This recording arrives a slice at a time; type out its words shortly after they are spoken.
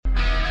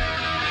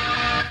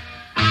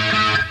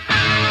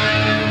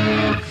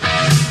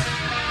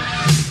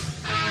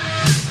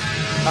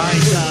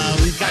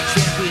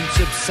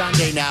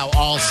Sunday now,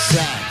 all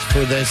set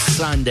for this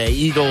Sunday.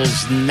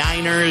 Eagles,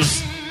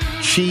 Niners,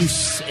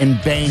 Chiefs, and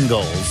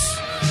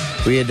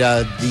Bengals. We had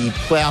the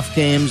playoff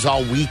games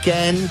all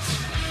weekend.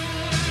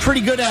 Pretty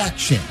good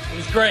action. It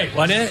was great,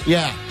 wasn't it?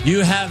 Yeah.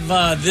 You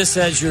have this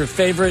as your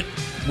favorite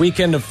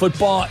weekend of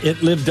football.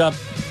 It lived up.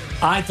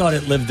 I thought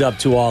it lived up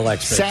to all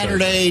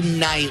expectations. Saturday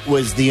night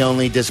was the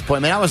only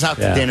disappointment. I was out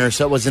to dinner,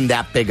 so it wasn't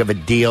that big of a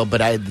deal. But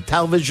I had the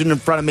television in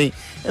front of me,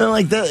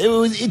 and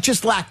it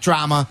just lacked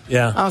drama.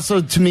 Yeah.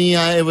 Also, to me,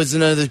 it was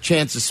another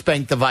chance to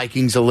spank the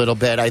Vikings a little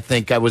bit. I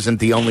think I wasn't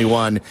the only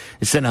one.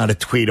 I sent out a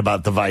tweet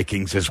about the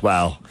Vikings as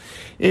well.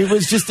 It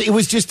was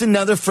just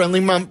another friendly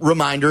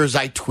reminder, as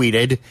I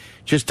tweeted,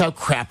 just how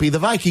crappy the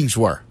Vikings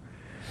were.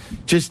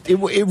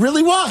 It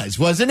really was,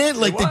 wasn't it?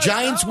 Like the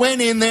Giants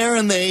went in there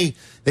and they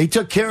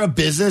took care of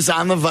business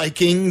on the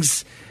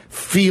Vikings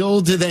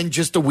field, and then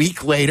just a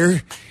week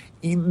later,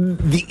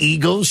 the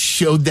Eagles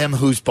showed them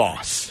who's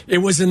boss. It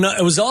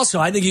was also,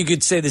 I think you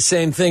could say the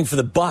same thing for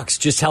the Bucs,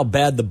 just how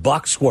bad the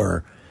Bucs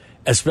were,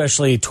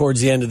 especially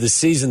towards the end of the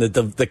season, that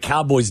the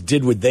Cowboys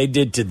did what they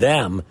did to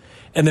them,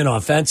 and then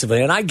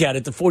offensively. And I get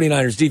it, the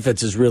 49ers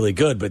defense is really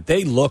good, but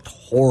they looked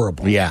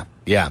horrible. Yeah.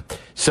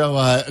 So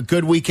a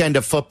good weekend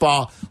of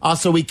football.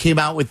 Also, we came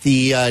out with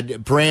the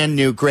brand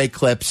new Great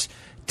Clips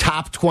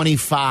Top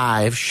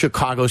 25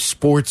 Chicago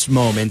sports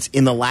moments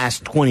in the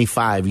last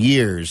 25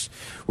 years.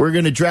 We're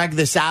going to drag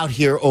this out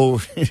here.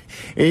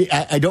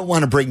 I don't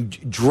want to bring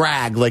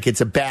drag like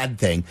it's a bad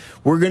thing.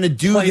 We're going to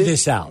play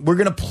this out. We're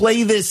going to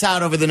play this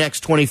out over the next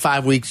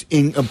 25 weeks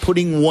in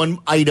putting one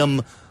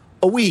item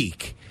a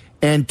week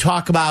and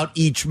talk about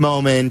each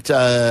moment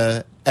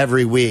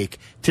every week.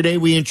 Today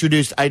we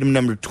introduced item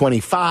number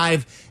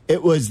 25.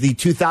 It was the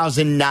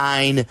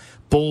 2009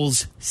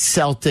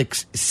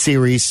 Bulls-Celtics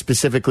series,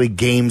 specifically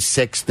Game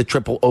 6, the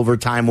triple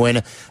overtime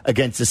win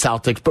against the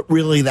Celtics. But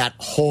really that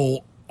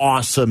whole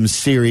awesome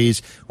series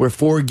where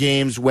 4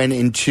 games went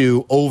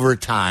into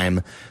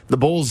overtime. The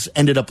Bulls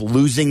ended up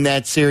losing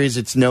that series.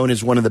 It's known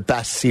as one of the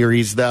best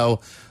series,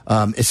 though,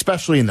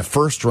 especially in the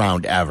first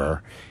round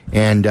ever.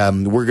 And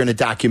we're going to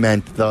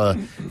document, for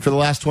the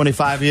last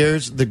 25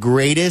 years, the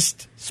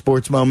greatest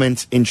sports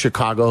moments in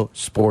Chicago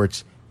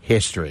sports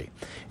history.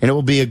 And it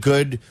will be a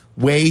good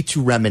way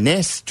to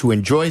reminisce, to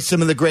enjoy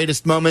some of the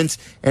greatest moments,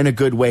 and a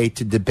good way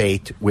to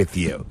debate with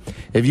you.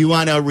 If you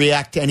want to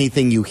react to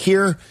anything you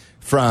hear,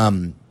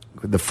 from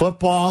the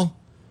football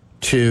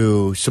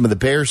to some of the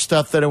Bears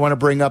stuff that I want to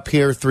bring up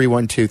here,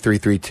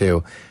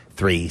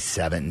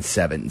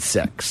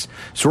 312-332-3776.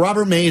 So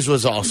Robert Mays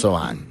was also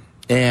on,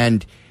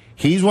 and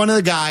he's one of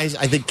the guys,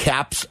 I think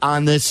Cap's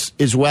on this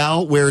as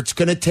well, where it's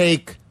going to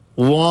take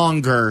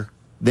longer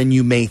than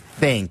you may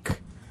think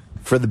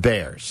for the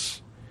Bears.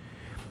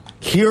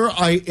 Here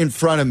in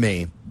front of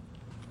me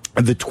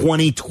are the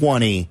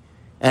 2020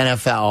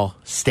 NFL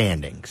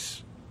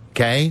standings,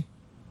 okay?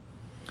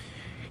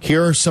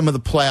 Here are some of the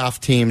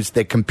playoff teams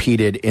that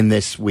competed in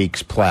this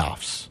week's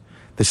playoffs.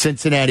 The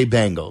Cincinnati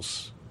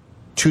Bengals,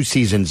 2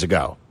 seasons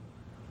ago.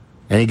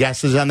 Any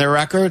guesses on their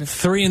record?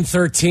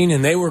 3-13,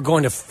 and they were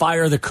going to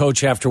fire the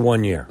coach after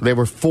 1 year. They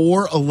were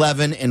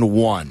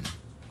 4-11-1.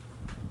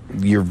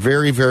 You're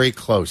very, very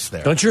close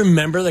there. Don't you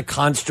remember the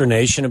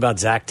consternation about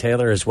Zach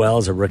Taylor as well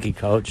as a rookie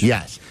coach?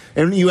 Yes.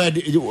 And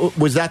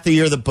was that the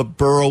year that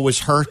Burrow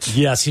was hurt?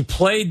 Yes, he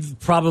played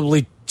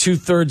probably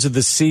 2/3 of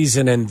the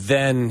season, and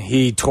then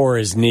he tore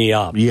his knee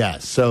up.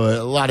 Yes, so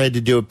a lot had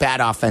to do with bad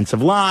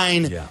offensive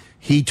line. Yeah.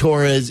 He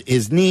tore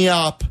his knee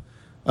up.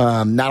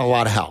 Not a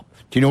lot of help.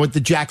 Do you know what the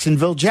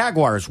Jacksonville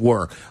Jaguars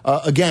were?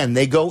 Again,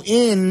 they go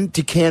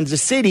into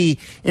Kansas City,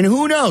 and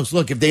who knows?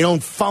 Look, if they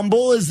don't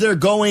fumble as they're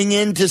going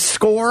in to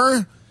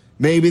score,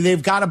 maybe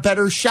they've got a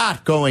better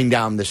shot going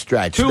down the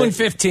stretch.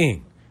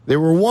 2-15. They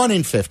were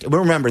 1-15. But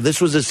remember, this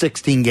was a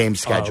 16-game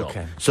schedule. Oh,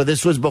 okay. So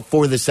this was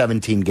before the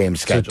 17-game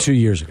schedule. So 2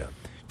 years ago.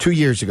 2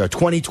 years ago,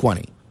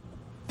 2020.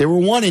 They were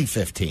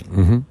 1-15.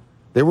 Mm-hmm.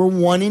 They were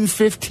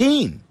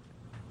 1-15.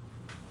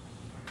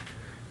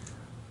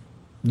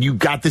 You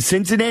got the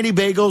Cincinnati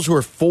Bengals, who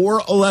were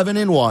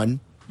 4-11-1.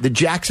 The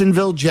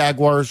Jacksonville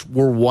Jaguars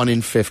were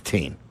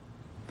 1-15.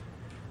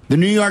 The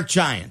New York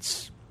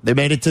Giants, they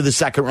made it to the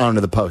second round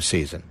of the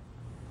postseason.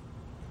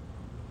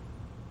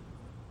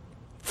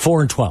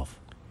 4-12.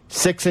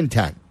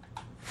 6-10.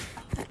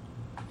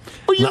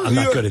 No, I'm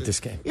not good at this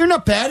game. You're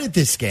not bad at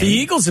this game. The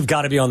Eagles have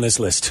got to be on this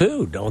list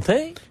too, don't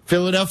they?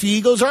 Philadelphia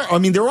Eagles are. I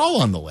mean, they're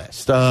all on the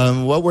list.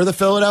 What were the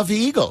Philadelphia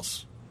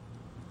Eagles?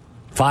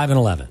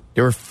 5-11.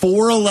 They were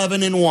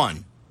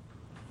 4-11-1.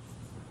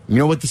 You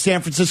know what the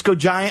San Francisco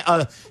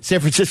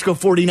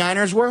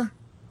 49ers were?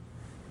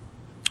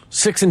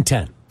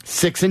 6-10.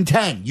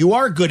 6-10. You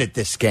are good at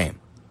this game.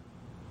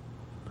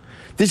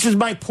 This is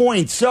my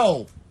point.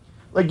 So,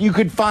 like, you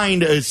could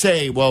find,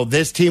 say, well,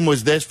 this team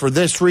was this for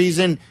this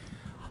reason.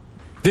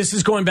 This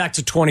is going back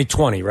to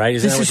 2020, right?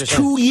 This is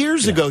 2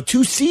 years ago,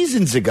 2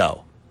 seasons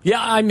ago.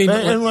 Yeah, I mean,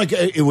 and like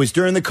it was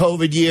during the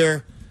COVID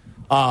year.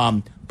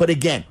 But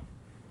again,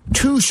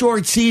 2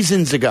 short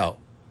seasons ago.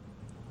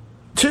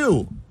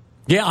 2.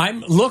 Yeah,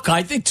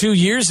 I think 2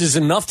 years is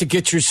enough to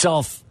get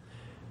yourself.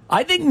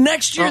 I think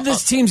next year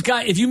this team's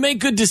got. If you make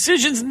good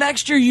decisions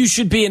next year, you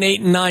should be an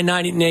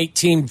 8-9, 9-8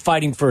 team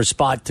fighting for a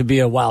spot to be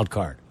a wild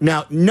card.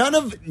 Now,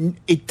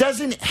 it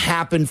doesn't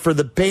happen for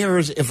the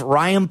Bears if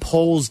Ryan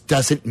Poles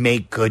doesn't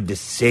make good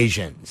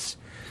decisions.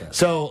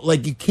 So,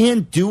 like, you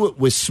can't do it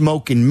with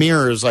smoke and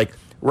mirrors. Like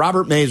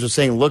Robert Mays was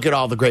saying, look at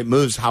all the great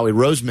moves Howie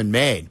Roseman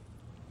made.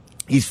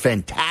 He's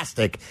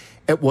fantastic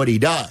at what he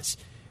does.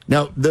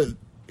 Now,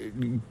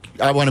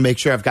 I want to make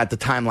sure I've got the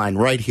timeline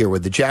right here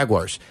with the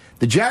Jaguars.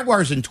 The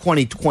Jaguars in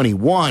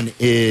 2021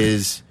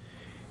 is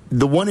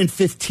the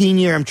 1-15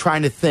 year. I'm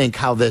trying to think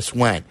how this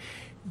went.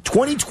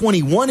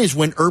 2021 is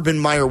when Urban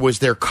Meyer was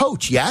their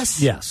coach,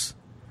 yes? Yes.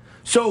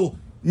 So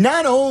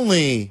not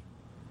only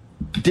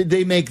did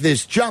they make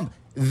this jump,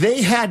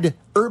 they had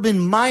Urban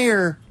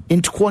Meyer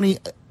in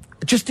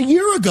just a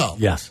year ago.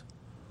 Yes.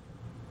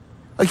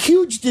 A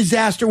huge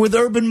disaster with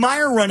Urban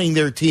Meyer running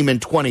their team in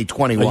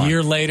 2021. A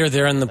year later,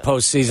 they're in the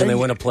postseason. They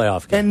win a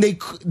playoff game. And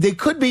they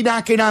could be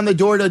knocking on the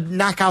door to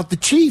knock out the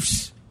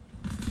Chiefs.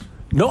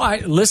 No,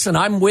 listen,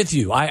 I'm with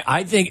you.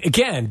 I think,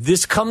 again,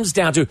 this comes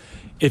down to,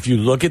 if you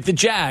look at the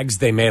Jags,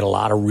 they made a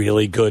lot of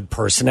really good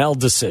personnel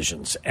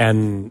decisions,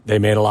 and they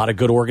made a lot of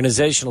good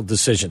organizational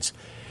decisions.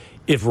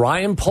 If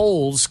Ryan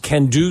Poles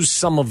can do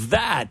some of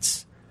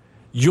that,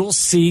 you'll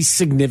see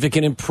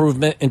significant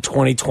improvement in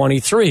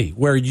 2023,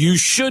 where you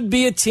should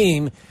be a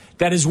team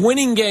that is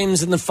winning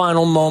games in the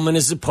final moment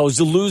as opposed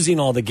to losing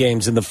all the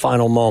games in the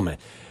final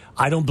moment.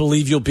 I don't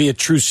believe you'll be a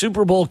true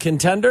Super Bowl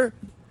contender,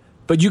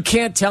 but you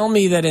can't tell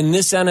me that in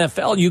this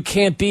NFL you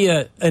can't be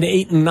an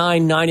 8-9,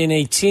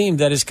 9-8 team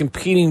that is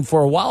competing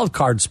for a wild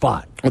card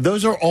spot. Well,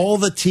 those are all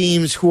the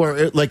teams who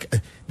are like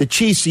the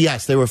Chiefs.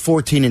 Yes, they were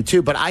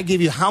 14-2, but I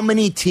give you how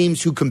many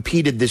teams who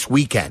competed this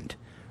weekend?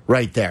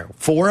 Right there.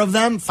 4 of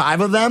them,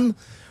 5 of them,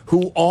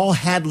 who all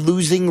had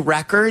losing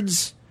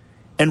records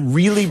and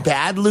really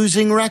bad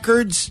losing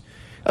records.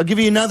 I'll give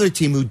you another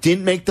team who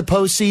didn't make the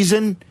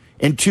postseason,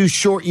 and 2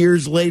 short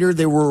years later,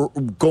 they were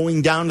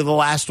going down to the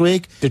last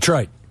week.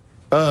 Detroit.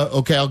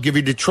 Okay, I'll give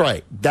you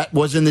Detroit. That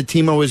wasn't the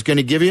team I was going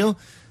to give you.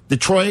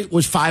 Detroit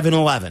was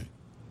 5-11.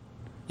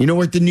 You know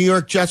what the New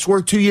York Jets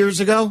were 2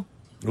 years ago?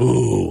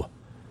 Ooh.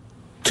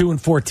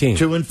 2-14.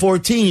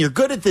 2-14. You're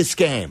good at this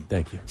game.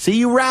 Thank you. See,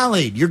 you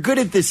rallied. You're good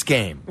at this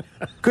game.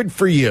 Good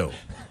for you.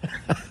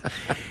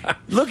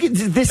 Look at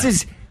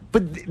this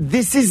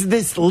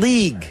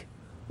league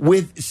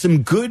with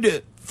some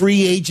good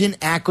free agent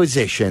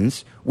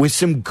acquisitions, with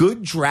some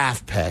good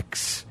draft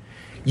picks.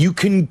 You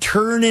can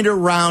turn it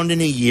around in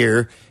a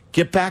year,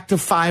 get back to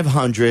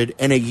 500,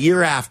 and a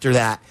year after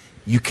that,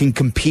 you can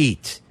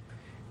compete.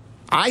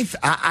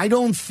 I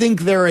don't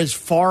think they're as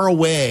far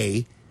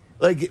away.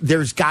 Like,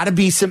 there's got to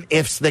be some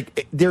ifs.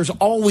 There's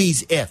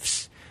always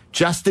ifs.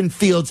 Justin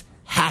Fields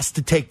has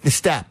to take the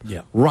step.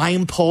 Yeah.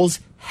 Ryan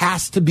Poles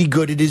has to be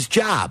good at his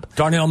job.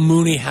 Darnell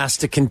Mooney has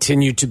to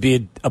continue to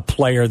be a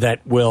player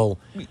that will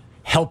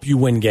help you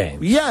win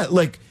games. Yeah,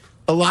 like,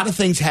 a lot of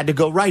things had to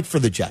go right for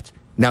the Jets.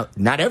 Now,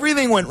 not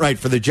everything went right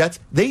for the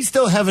Jets. They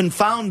still haven't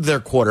found their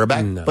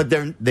quarterback, but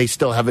they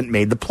still haven't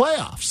made the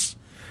playoffs.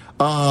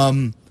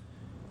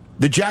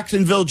 The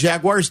Jacksonville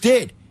Jaguars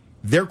did.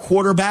 Their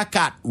quarterback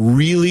got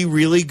really,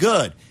 really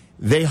good.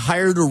 They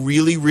hired a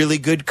really, really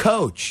good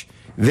coach.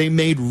 They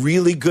made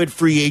really good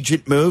free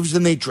agent moves,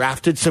 and they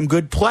drafted some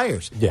good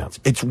players. Yeah.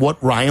 It's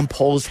what Ryan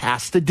Poles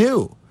has to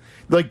do.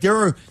 Like,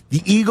 the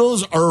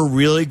Eagles are a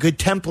really good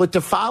template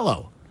to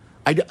follow.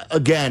 I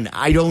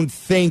don't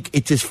think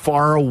it's as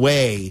far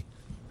away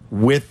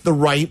with the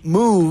right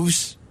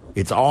moves.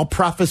 It's all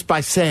prefaced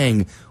by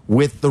saying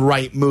with the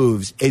right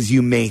moves as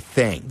you may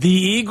think. The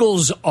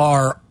Eagles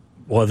are,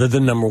 well, they're the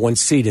number 1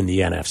 seed in the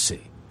NFC.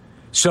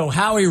 So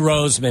Howie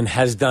Roseman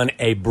has done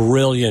a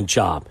brilliant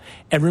job.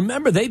 And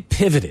remember, they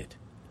pivoted.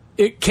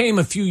 It came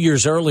a few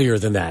years earlier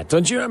than that,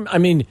 don't you? I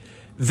mean,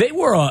 they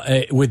were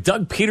with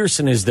Doug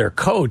Peterson as their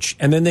coach,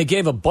 and then they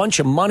gave a bunch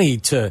of money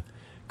to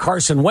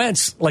Carson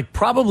Wentz, like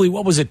probably,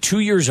 2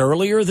 years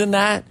earlier than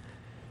that?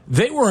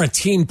 They were a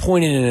team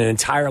pointing in an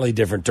entirely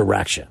different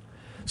direction.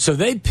 So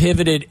they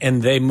pivoted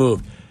and they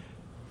moved.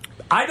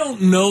 I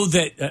don't know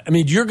that,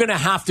 you're going to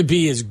have to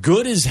be as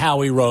good as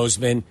Howie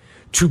Roseman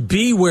to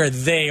be where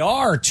they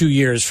are 2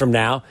 years from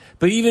now.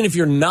 But even if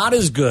you're not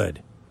as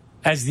good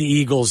as the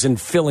Eagles in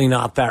filling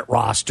out that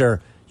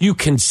roster, you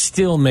can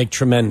still make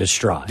tremendous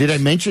strides.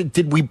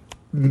 Did we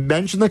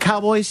mention the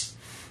Cowboys?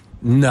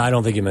 No, I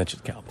don't think you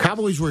mentioned Cowboys.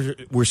 Cowboys were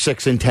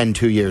 6-10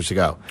 2 years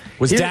ago.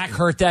 Was Dak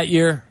hurt that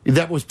year?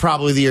 That was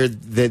probably the year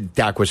that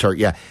Dak was hurt,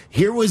 yeah.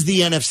 Here was the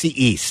NFC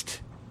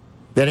East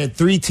that had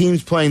 3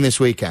 teams playing this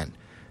weekend.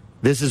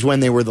 This is when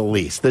they were the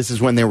least. This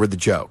is when they were the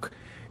joke.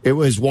 It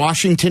was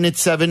Washington at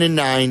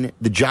 7-9.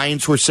 The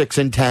Giants were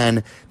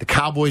 6-10. The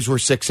Cowboys were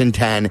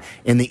 6-10,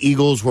 and the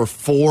Eagles were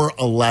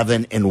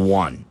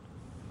 4-11-1.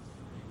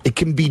 It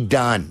can be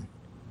done.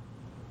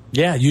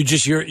 Yeah,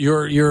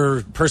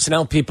 your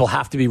personnel people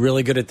have to be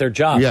really good at their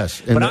job.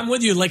 Yes, but I'm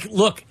with you. Like,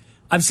 look,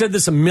 I've said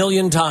this a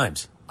million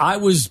times. I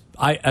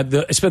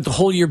spent the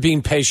whole year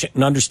being patient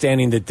and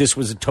understanding that this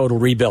was a total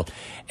rebuild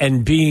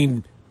and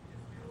being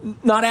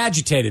not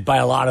agitated by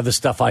a lot of the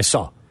stuff I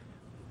saw.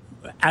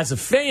 As a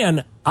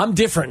fan, I'm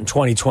different in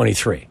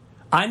 2023.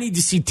 I need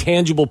to see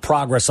tangible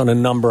progress on a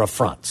number of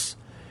fronts.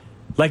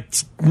 Like,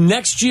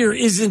 next year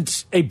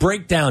isn't a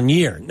breakdown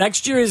year.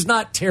 Next year is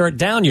not tear it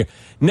down year.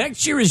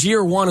 Next year is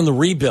year one in the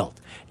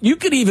rebuild. You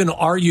could even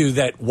argue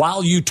that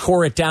while you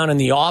tore it down in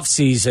the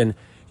offseason,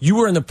 you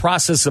were in the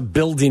process of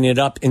building it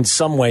up in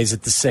some ways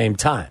at the same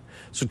time.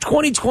 So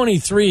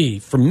 2023,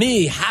 for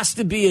me, has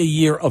to be a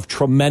year of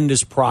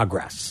tremendous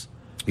progress.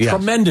 Yes.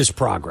 Tremendous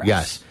progress.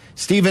 Yes.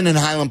 Stephen in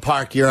Highland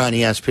Park, you're on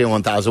ESPN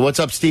 1000. What's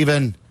up,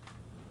 Stephen?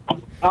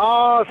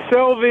 Oh,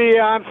 Sylvie,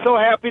 I'm so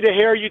happy to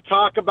hear you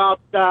talk about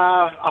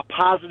a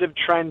positive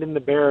trend in the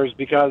Bears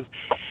because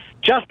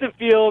Justin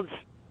Fields,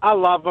 I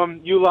love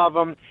him, you love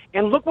him,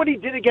 and look what he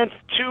did against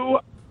two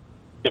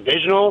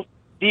divisional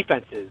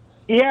defenses.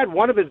 He had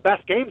one of his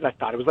best games, I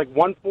thought. It was like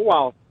 1-4.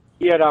 Well,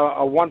 he had a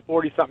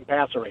 140-something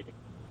passer rating.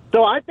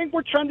 So I think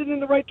we're trending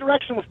in the right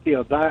direction with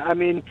Fields. I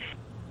mean,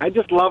 I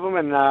just love him,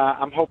 and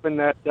I'm hoping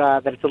that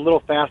it's a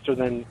little faster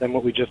than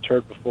what we just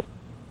heard before.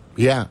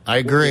 Yeah, I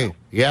agree.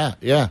 Yeah.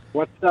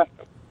 What's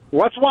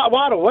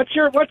Waddle? What's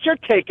your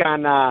take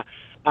on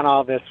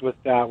all this with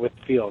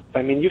Fields?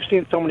 I mean, you've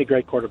seen so many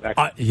great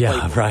quarterbacks.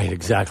 Yeah, right,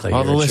 exactly.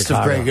 All the list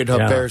of great good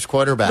Bears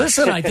quarterbacks.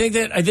 Listen, I think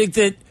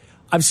that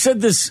I've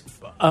said this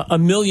a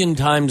million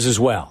times as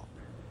well.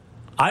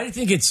 I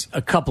think it's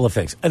a couple of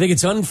things. I think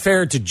it's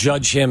unfair to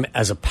judge him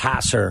as a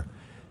passer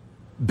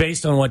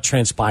based on what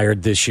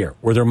transpired this year.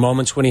 Were there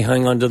moments when he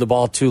hung onto the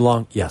ball too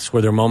long? Yes.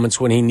 Were there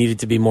moments when he needed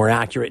to be more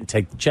accurate and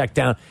take the check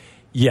down?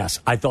 Yes.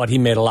 I thought he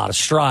made a lot of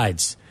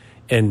strides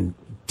in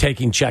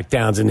taking check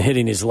downs and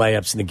hitting his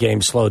layups, and the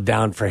game slowed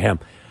down for him.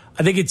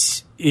 I think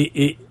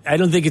I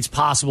don't think it's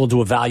possible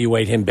to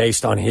evaluate him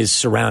based on his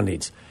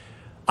surroundings.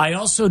 I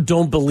also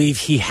don't believe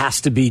he has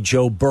to be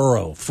Joe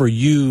Burrow for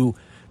you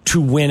to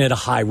win at a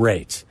high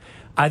rate.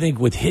 I think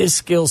with his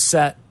skill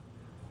set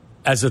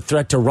as a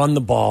threat to run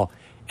the ball,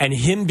 and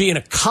him being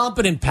a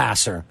competent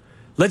passer,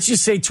 let's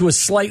just say to a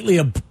slightly,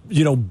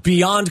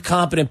 beyond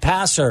competent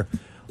passer,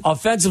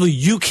 offensively,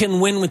 you can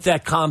win with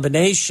that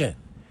combination.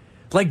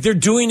 Like they're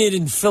doing it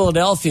in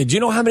Philadelphia. Do you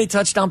know how many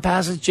touchdown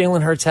passes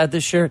Jalen Hurts had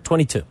this year?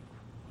 22.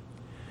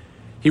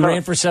 He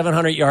ran for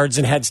 700 yards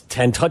and had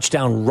 10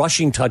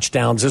 rushing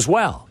touchdowns as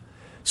well.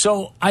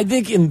 So I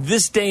think in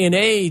this day and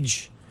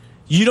age,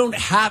 you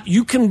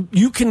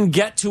can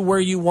get to where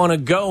you want to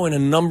go in a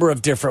number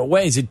of different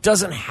ways. It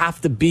doesn't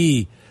have to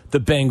be the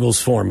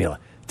Bengals formula.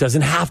 It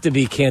doesn't have to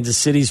be Kansas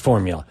City's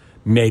formula.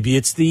 Maybe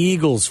it's the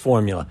Eagles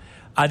formula.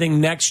 I think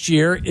next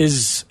year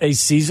is a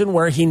season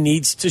where he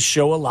needs to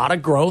show a lot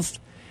of growth,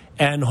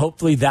 and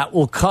hopefully that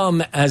will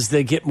come as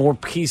they get more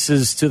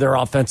pieces to their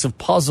offensive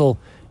puzzle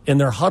in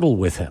their huddle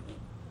with him.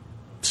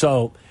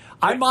 So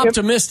I'm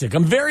optimistic.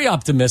 I'm very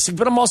optimistic,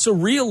 but I'm also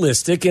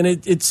realistic, and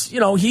it's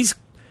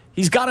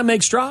he's got to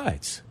make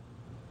strides.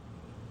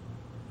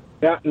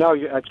 Yeah, no,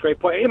 that's a great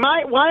point.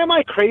 Why am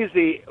I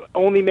crazy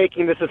only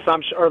making this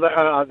assumption or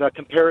the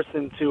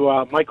comparison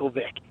to Michael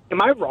Vick?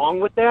 Am I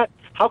wrong with that?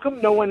 How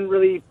come no one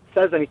really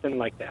says anything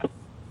like that?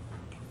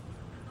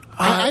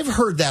 I've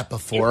heard that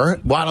before.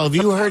 Waddle, have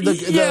you heard the?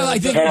 Yeah, I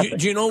think.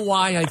 Do you know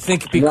why? I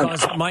think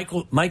because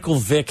Michael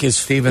Vick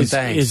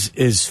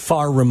is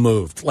far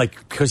removed,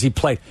 because he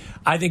played.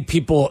 I think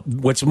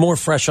what's more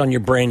fresh on your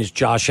brain is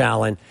Josh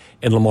Allen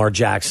and Lamar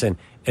Jackson,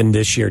 and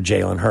this year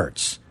Jalen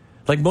Hurts.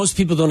 Like, most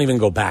people don't even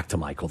go back to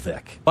Michael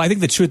Vick. Well, I think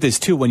the truth is,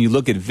 too, when you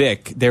look at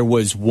Vick, there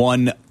was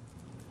one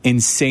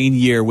insane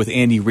year with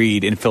Andy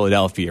Reid in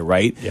Philadelphia,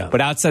 right? Yeah. But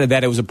outside of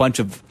that, it was a bunch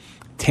of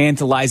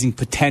tantalizing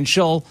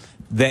potential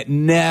that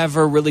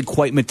never really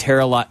quite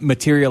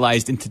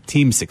materialized into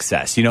team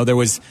success. He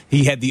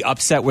had the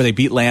upset where they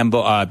beat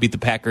the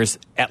Packers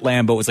at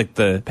Lambeau. It was like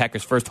the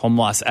Packers' first home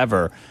loss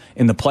ever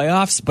in the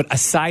playoffs. But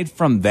aside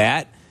from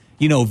that,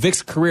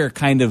 Vick's career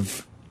kind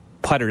of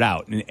puttered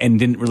out and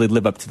didn't really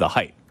live up to the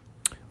hype.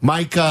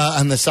 Mike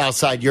on the South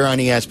Side, you're on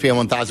ESPN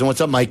 1000.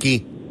 What's up, Mikey?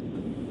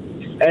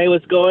 Hey,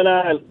 what's going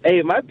on?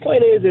 Hey, my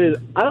point is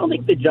I don't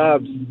think the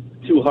job's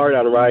too hard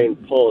on Ryan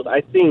Poles. I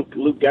think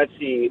Luke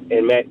Getsy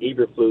and Matt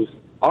Eberflus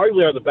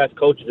arguably are the best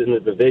coaches in the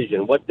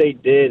division. What they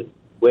did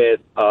with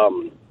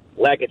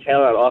lack of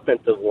talent on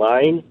offensive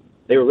line,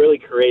 they were really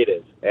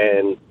creative.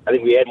 And I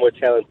think we had more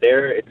talent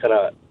there. It's going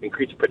to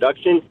increase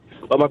production.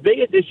 But my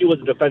biggest issue was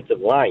the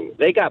defensive line.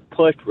 They got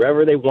pushed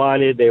wherever they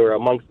wanted. They were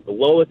amongst the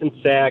lowest in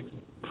sacks,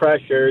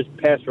 pressures,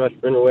 pass rush,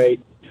 run rate.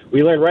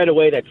 We learned right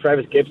away that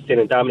Travis Gibson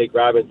and Dominic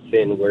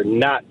Robinson were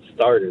not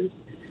starters.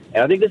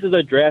 And I think this is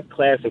a draft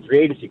class and free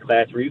agency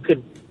class where you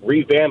could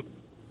revamp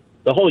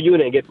the whole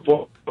unit and get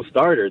 4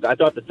 starters. I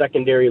thought the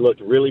secondary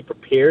looked really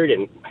prepared,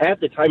 and half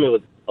the time it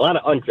was a lot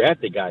of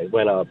undrafted guys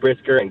when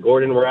Brisker and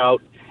Gordon were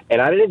out.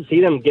 And I didn't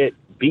see them get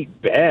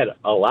beat bad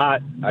a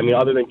lot. I mean,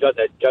 other than just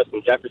that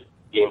Justin Jefferson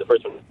game, the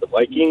first one with the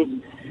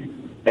Vikings.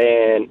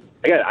 And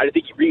again, I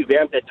think he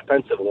revamped that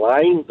defensive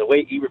line, the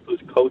way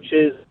Eberflus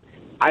coaches.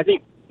 I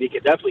think we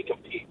could definitely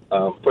compete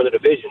for the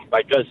division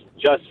by just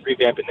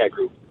revamping that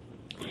group.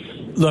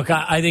 Look,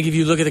 I think if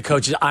you look at the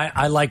coaches,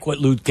 I like what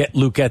Luke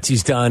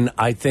Getsy's done.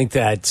 I think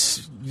that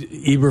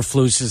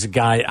Eberflus is a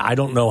guy, I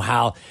don't know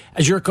how,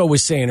 as Yurko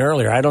was saying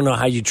earlier, I don't know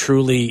how you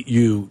truly,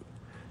 you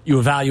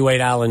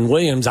evaluate Alan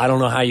Williams. I don't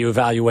know how you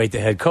evaluate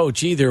the head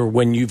coach either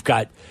when you've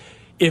got,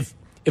 if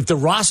the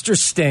roster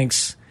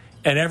stinks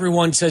and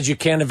everyone says you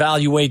can't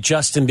evaluate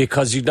Justin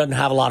because he doesn't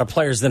have a lot of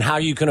players, then how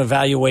you can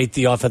evaluate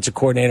the offensive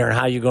coordinator and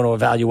how you're going to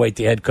evaluate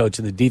the head coach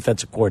and the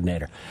defensive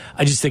coordinator.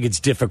 I just think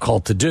it's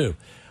difficult to do.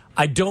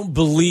 I don't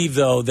believe,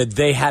 though, that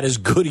they had as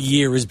good a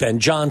year as Ben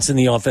Johnson,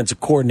 the offensive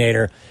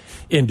coordinator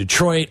in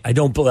Detroit. I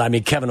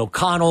mean, Kevin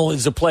O'Connell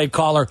is a play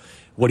caller.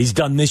 What he's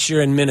done this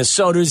year in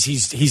Minnesota is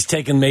he's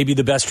taken maybe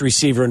the best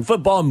receiver in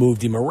football,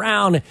 moved him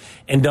around,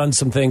 and done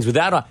some things with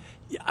that.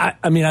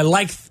 I mean, I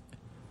like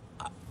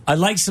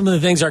some of the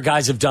things our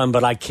guys have done,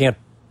 but I can't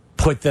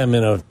put them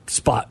in a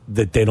spot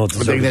that they don't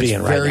deserve to be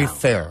in right now. Very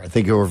fair. I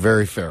think you were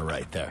very fair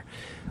right there.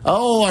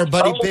 Oh, our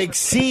buddy Big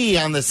C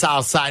on the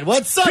south side.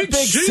 What's up, Big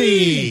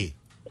C?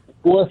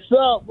 What's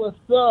up?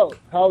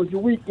 How was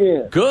your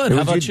weekend? Good.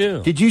 How about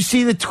you? Did you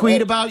see the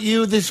tweet about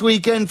you this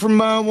weekend from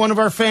one of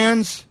our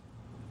fans?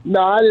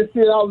 No, I didn't see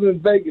it. I was in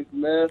Vegas,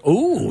 man.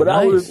 Ooh, but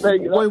nice. I was in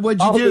Vegas.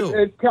 What'd you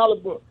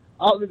do?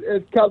 I was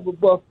at Excalibur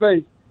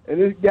Buffet,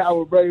 and this guy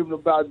was raving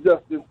about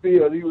Justin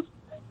Fields. He was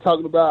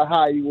talking about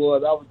how he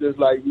was. I was just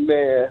like,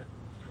 man,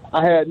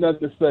 I had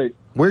nothing to say.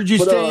 Where'd you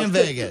stay in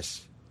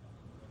Vegas?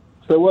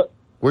 Say what?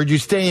 Where'd you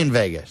stay in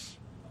Vegas?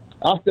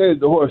 I stayed at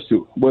the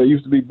Horseshoe. Well, it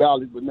used to be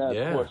Bally's, but now it's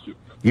the Horseshoe.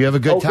 You have a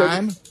good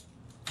time?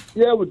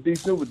 Yeah, it was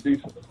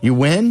decent. You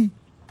win?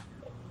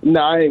 No,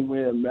 I ain't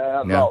win, man.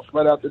 I lost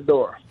right out the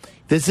door.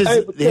 This is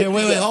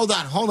wait,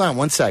 hold on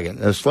 1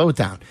 second. Slow it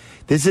down.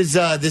 This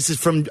is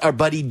from our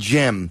buddy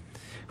Jim,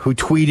 who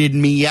tweeted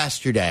me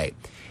yesterday.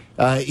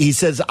 He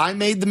says, I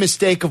made the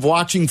mistake of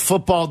watching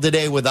football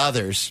today with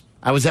others.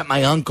 I was at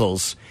my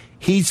uncle's.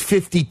 He's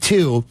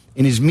 52,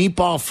 and his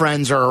meatball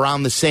friends are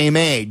around the same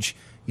age.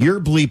 Your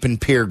bleeping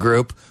peer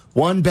group.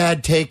 One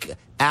bad take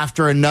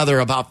after another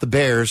about the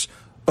Bears.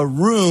 A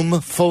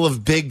room full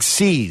of big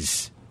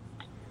C's.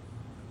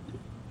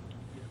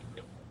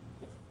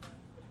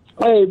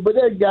 Hey, but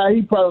that guy,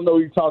 he probably don't know what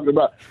you're talking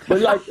about.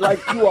 But like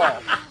you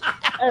all.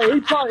 Hey,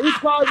 he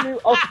called me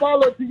a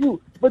follower to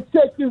you. But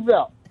check this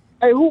out.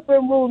 Hey, who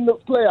been ruling the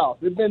playoffs?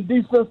 It's been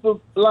defensive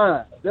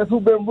line. That's who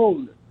been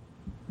ruling it.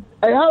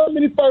 Hey, how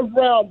many first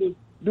rounders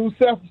do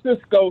San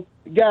Francisco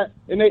got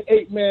in their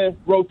 8-man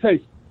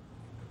rotation?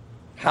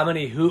 How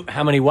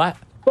many what?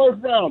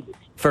 First rounders.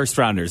 First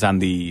rounders on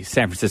the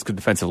San Francisco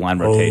defensive line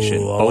rotation.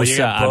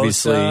 Bosa,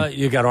 obviously.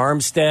 You got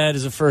Armstead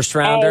as a first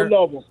rounder.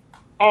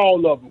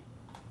 All of them.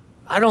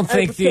 I don't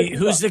think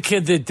who's the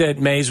kid that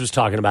Mays was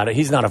talking about?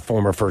 He's not a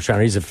former first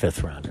rounder. He's a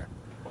fifth rounder.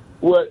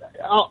 Well,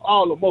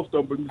 most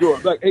of them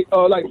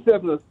are like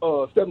 7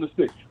 to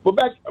 6. But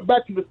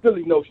back to the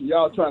Philly notion,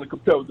 y'all trying to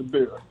compare with the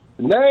Bears.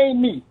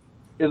 Name me.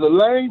 Is a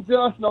Lane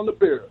Johnson on the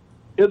Bears?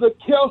 Is a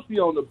Kelsey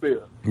on the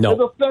Bears? No. Is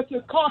a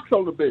Fletcher Cox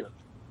on the Bears?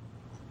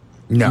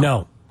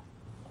 No.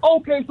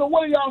 Okay, so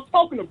what are y'all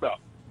talking about?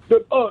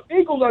 The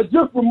Eagles are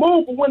just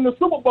removed from winning the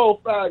Super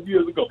Bowl 5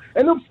 years ago,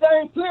 and them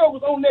same player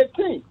was on that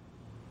team.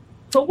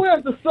 So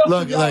where's the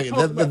Look,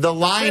 the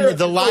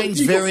line's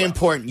very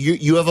important.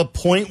 You have a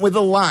point with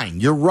the line.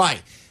 You're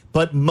right.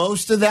 But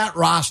most of that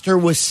roster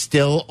was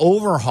still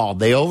overhauled.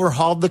 They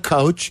overhauled the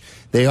coach.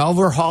 They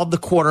overhauled the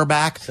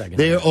quarterback.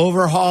 They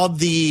overhauled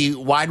the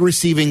wide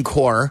receiving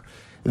core.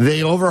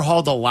 They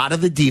overhauled a lot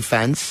of the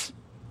defense.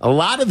 They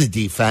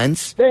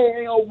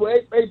ain't over.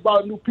 They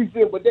brought a new piece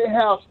in, but they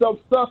have some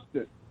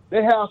substance.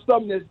 They have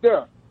something that's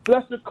there.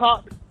 Fletcher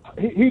Cox.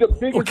 He the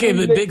biggest. Okay,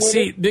 but Big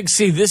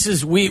C. This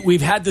is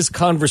we've had this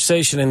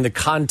conversation in the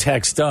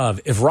context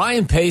of if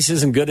Ryan Pace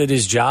isn't good at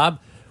his job,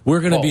 we're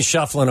going to be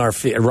shuffling our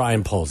feet.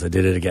 Ryan Poles, I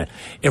did it again.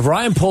 If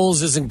Ryan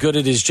Poles isn't good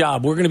at his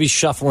job, we're going to be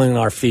shuffling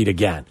our feet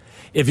again.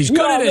 If he's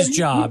good at his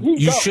job,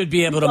 you should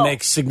be able to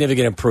make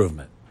significant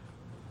improvement.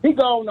 He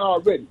gone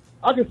already.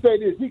 I can say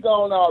this. He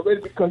gone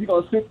already because he's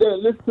going to sit there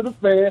and listen to the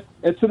fans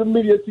and to the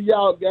media, to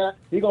y'all guys.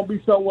 He's going to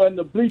be somewhere in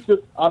the bleachers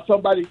or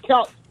somebody's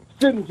couch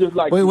sitting just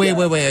like Wait.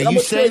 Are you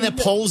saying that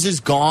Poles is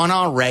gone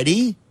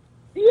already?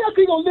 Yeah,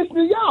 he going to listen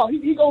to y'all.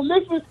 He going to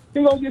listen.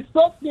 He going to get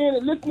sucked in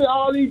and listen to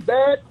all these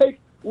bad takes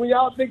when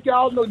y'all think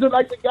y'all know, just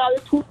like the guy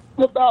that tweeted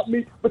about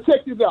me. But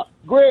check this out.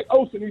 Greg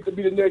Olsen needs to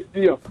be the next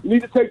GM. You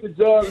need to take the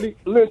John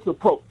Lynch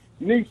approach.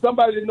 You need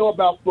somebody to know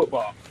about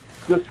football.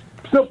 Just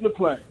simply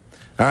plain.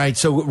 All right,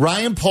 so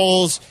Ryan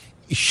Poles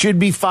should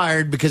be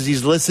fired because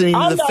he's listening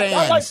to the fans.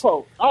 I like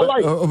Poles.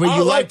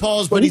 You like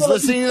Poles, but he's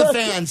listening to the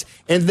fans,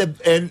 and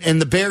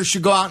the Bears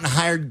should go out and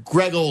hire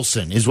Greg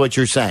Olsen, is what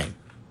you're saying.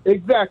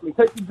 Exactly.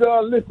 Take the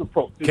John Lynch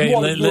approach. Okay,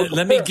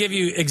 let me give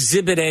you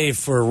Exhibit A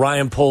for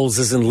Ryan Poles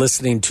isn't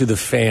listening to the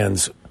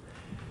fans.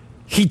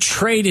 He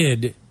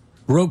traded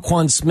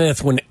Roquan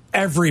Smith when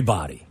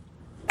everybody,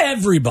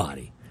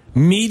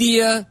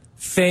 media,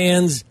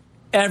 fans,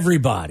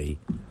 everybody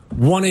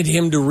wanted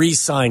him to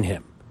re-sign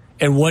him.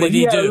 And what did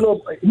he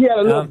do? He had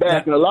a little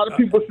back, and a lot of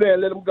people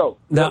saying let him go.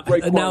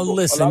 Now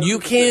listen, you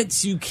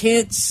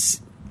can't.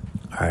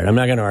 All right, I'm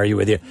not going to argue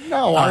with you.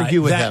 No,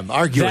 argue with him.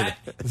 Argue with him.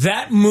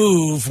 That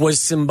move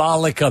was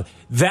symbolic of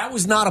that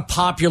was not a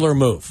popular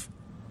move.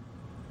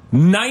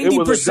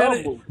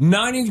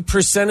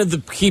 90% of the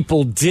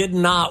people did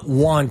not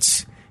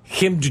want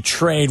him to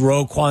trade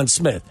Roquan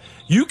Smith.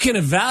 You can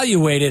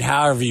evaluate it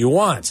however you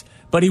want,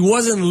 but he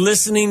wasn't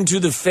listening to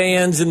the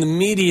fans and the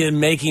media and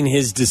making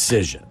his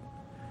decision.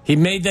 He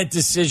made that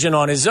decision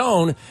on his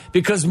own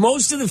because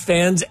most of the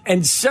fans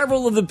and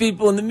several of the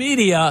people in the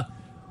media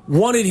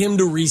wanted him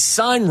to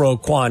re-sign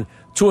Roquan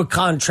to a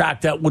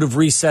contract that would have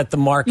reset the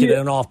market at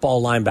an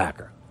off-ball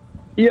linebacker.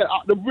 Yeah,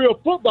 the real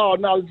football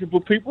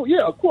knowledgeable people,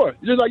 yeah, of course.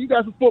 Just like you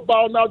got some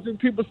football knowledgeable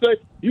people say,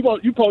 you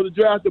supposed to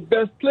draft the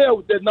best player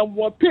with that number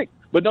one pick,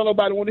 but don't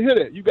nobody want to hear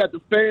that. You got the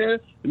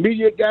fans, the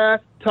media guy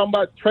talking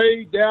about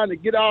trade down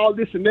and get all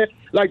this and that.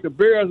 Like the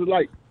Bears are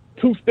like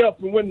 2 steps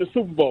from winning the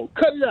Super Bowl.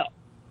 Cut it out.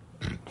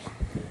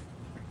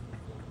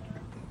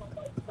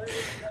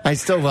 I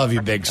still love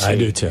you, Big C. I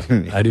do too.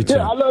 Yeah, I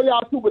love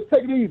y'all too, but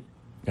take it easy.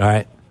 All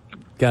right.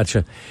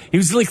 Gotcha. He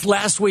was like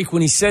last week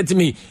when he said to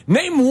me,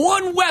 name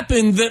one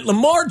weapon that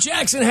Lamar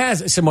Jackson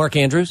has. I said, Mark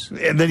Andrews.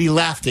 And then he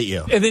laughed at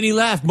you. And then he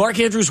laughed. Mark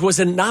Andrews was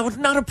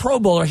not a Pro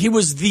Bowler. He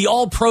was the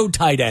all-pro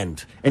tight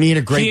end. And he had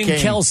a great game. He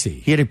and Kelsey.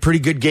 He had a pretty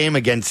good game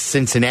against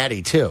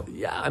Cincinnati, too.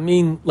 Yeah, I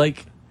mean,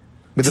 like...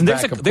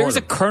 There's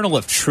a kernel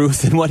of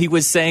truth in what he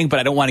was saying, but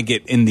I don't want to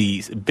get in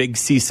the Big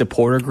C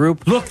supporter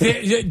group. Look,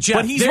 Jeff,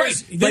 but he's right.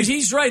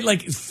 He's right.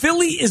 Like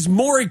Philly is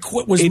more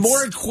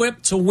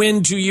equipped to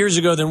win 2 years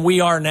ago than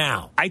we are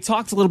now. I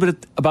talked a little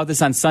bit about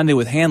this on Sunday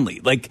with Hanley.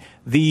 Like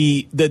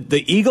the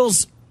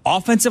Eagles'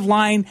 offensive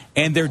line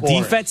and their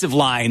defensive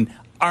line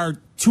are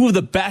 2 of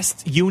the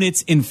best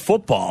units in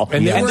football,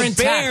 and they were the intact.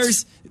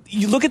 Bears.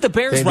 You look at the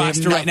Bears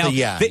roster right now.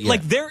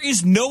 Like there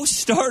is no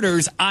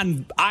starters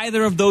on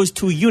either of those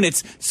 2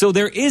 units, so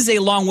there is a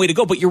long way to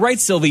go. But you're right,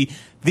 Sylvie.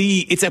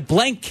 It's a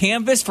blank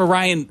canvas for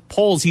Ryan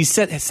Poles. He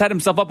set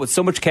himself up with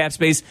so much cap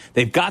space.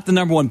 They've got the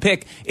number 1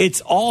 pick. It's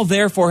all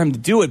there for him to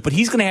do it. But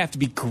he's going to have to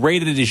be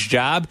great at his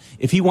job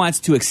if he wants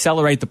to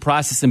accelerate the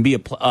process and be a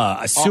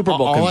Super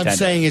Bowl contender. All I'm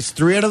saying is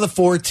 3 out of the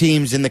 4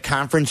 teams in the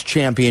conference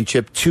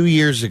championship 2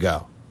 years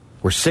ago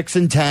were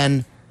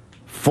 6-10,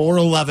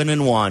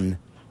 4-11-1.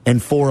 And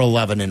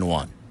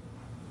 4-11-1.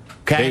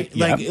 Okay,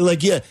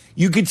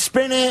 you could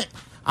spin it.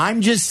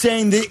 I'm just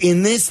saying that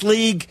in this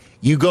league,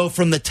 you go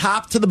from the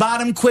top to the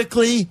bottom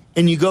quickly,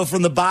 and you go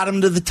from the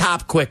bottom to the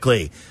top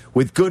quickly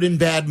with good and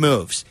bad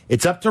moves.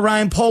 It's up to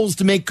Ryan Poles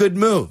to make good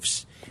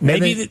moves.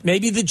 Maybe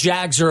the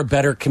Jags are a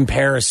better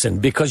comparison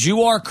because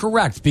you are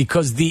correct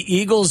because the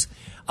Eagles.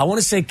 I want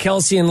to say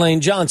Kelsey and Lane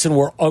Johnson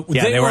were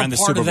they were on the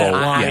Super Bowl.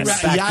 I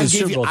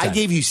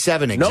gave you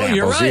 7 examples. No,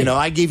 you're right.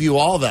 I gave you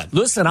all that.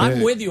 Listen,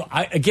 I'm with you.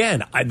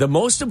 The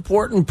most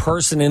important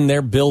person in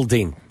their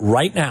building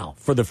right now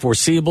for the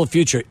foreseeable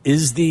future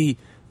is the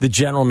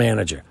general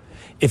manager.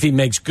 If he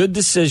makes good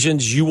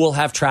decisions, you will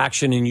have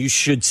traction and you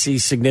should see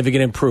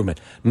significant improvement.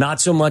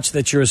 Not so much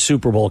that you're a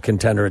Super Bowl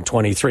contender in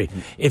 23.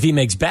 If he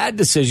makes bad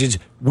decisions,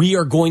 we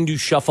are going to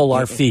shuffle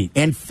our feet.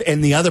 And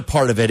the other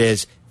part of it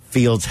is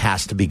Fields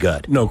has to be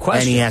good. No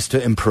question. And he has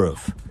to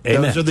improve.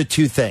 Amen. Those are the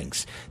 2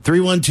 things.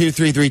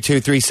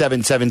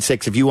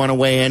 312-332-3776 if you want to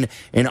weigh in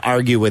and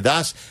argue with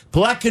us.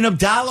 Black and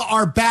Abdallah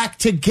are back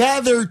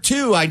together,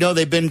 too. I know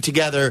they've been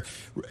together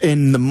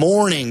in the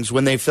mornings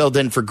when they filled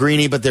in for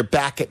Greeny, but they're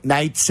back at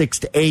night, 6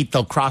 to 8.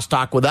 They'll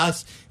crosstalk with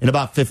us in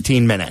about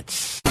 15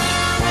 minutes.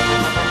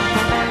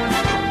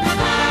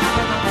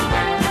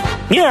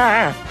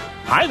 Yeah.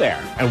 Hi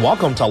there, and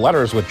welcome to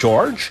Letters with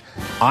George.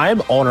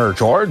 I'm owner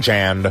George,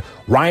 and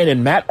Ryan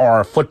and Matt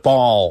are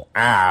football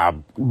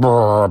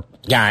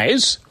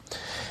guys.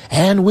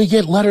 And we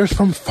get letters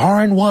from far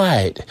and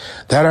wide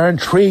that are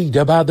intrigued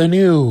about the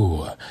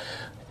new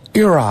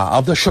era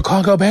of the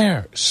Chicago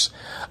Bears.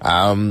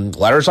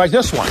 Letters like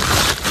this one.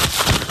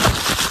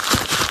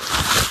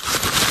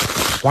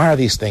 Why are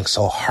these things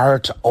so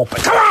hard to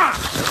open? Come on!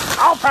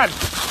 Open!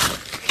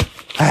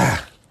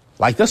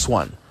 Like this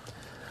one.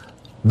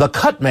 The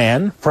Cut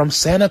Man from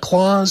Santa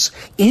Claus,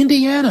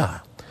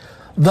 Indiana.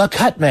 The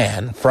Cut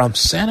Man from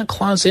Santa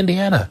Claus,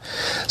 Indiana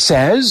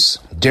says,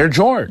 Dear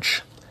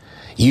George,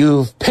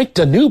 you've picked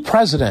a new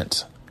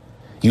president.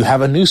 You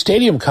have a new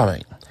stadium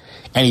coming.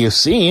 And you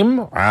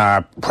seem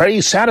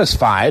pretty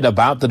satisfied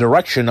about the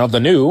direction of the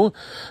new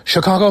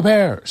Chicago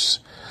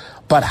Bears.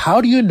 But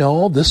how do you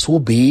know this will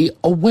be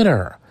a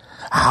winner?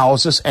 How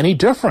is this any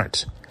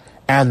different?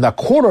 And the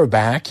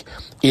quarterback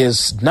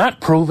is not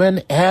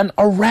proven and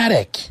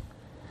erratic.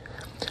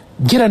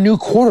 Get a new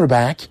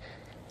quarterback,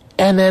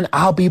 and then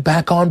I'll be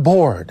back on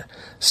board.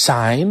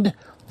 Signed,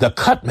 the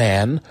Cut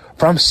Man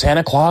from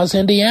Santa Claus,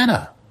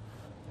 Indiana.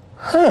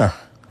 Dear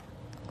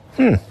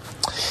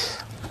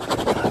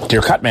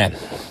Cut Man,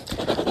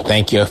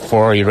 thank you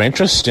for your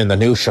interest in the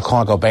new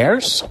Chicago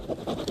Bears.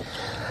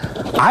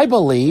 I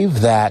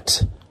believe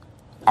that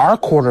our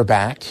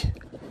quarterback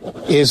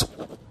is...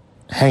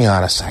 Hang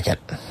on a second.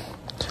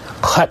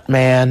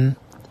 Cutman,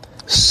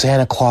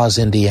 Santa Claus,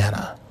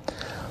 Indiana.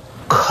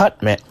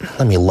 Cutman.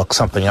 Let me look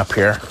something up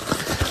here.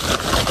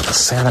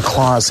 Santa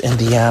Claus,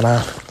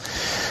 Indiana.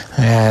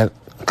 And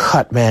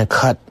Cutman,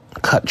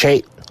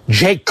 Jay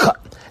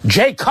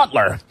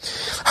Cutler.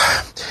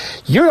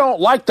 You don't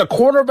like the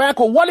quarterback?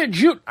 Well, what did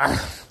you...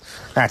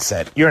 That's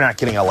it. You're not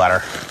getting a letter.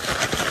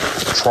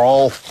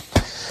 Troll.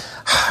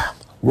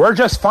 We're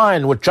just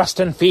fine with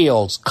Justin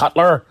Fields,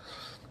 Cutler.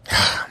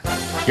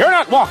 You're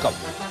not welcome.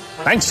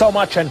 Thanks so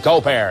much, and go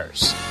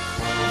Bears.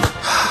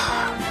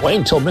 Wait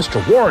until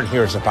Mr. Warren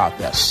hears about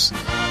this.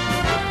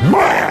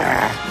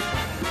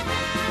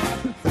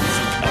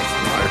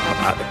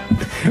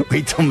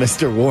 Wait till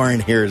Mr. Warren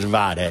hears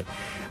about it.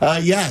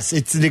 Yes,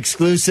 it's an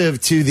exclusive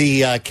to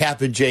the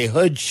Captain J.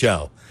 Hood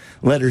show.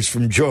 Letters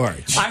from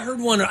George. I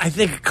heard one, I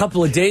think, a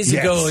couple of days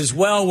ago as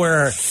well,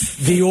 where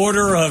the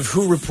order of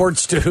who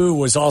reports to who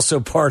was also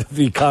part of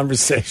the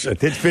conversation.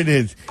 It's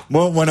been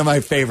one of my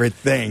favorite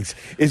things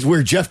is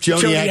where Jeff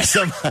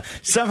Joniak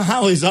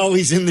somehow is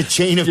always in the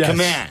chain of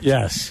command.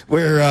 Yes.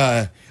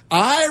 Where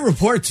I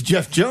report to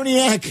Jeff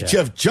Joniak. Yeah.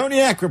 Jeff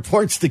Joniak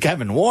reports to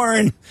Kevin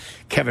Warren.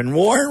 Kevin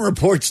Warren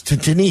reports to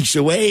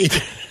Tanisha Wade.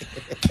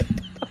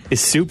 Is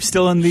Soup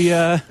still in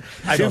the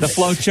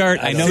flow chart?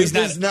 I know he's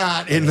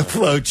not in the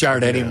flow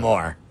chart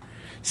anymore.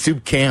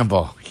 Soup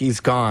Campbell,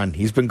 he's gone.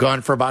 He's been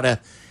gone for about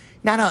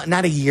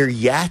not a year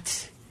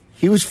yet.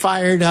 He was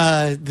fired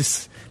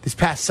this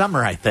past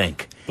summer, I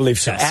think. Believe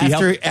so.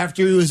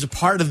 After he was a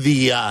part of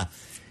the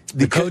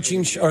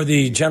coaching or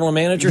the general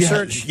manager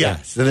search.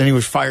 Yes, and then he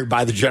was fired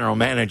by the general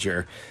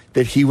manager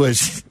that he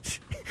was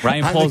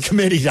Ryan on Poles, the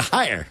committee to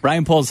hire.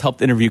 Ryan Poles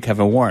helped interview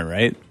Kevin Warren,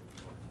 right?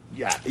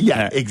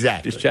 Yeah,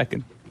 exactly. Just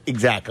checking.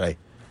 Exactly.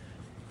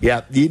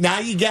 Yeah. Now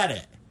you get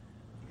it.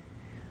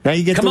 Now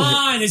you get. Come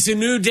on! It's a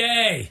new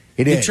day.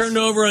 It is. You turned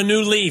over a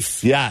new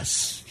leaf.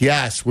 Yes.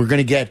 We're going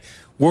to get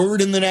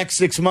word in the next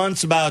 6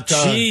 months about.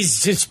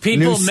 Jeez, just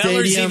people.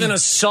 Miller's even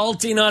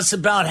assaulting us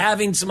about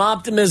having some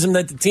optimism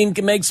that the team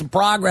can make some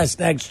progress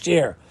next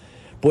year.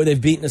 Boy,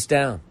 they've beaten us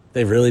down.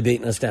 They've really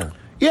beaten us down.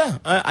 Yeah,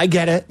 I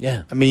get it.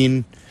 Yeah. I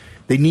mean,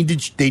 they need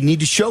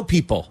to show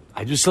people.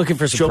 I'm just looking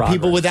for some show progress.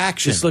 People with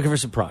action. Just looking for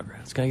some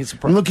progress. Can I get some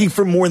progress? I'm looking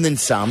for more than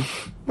some.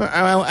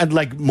 I'd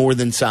like more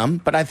than some,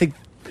 but I think,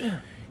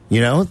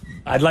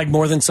 I'd like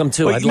more than some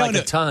too. Wait, I'd like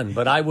a ton,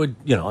 but I would,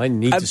 I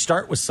need to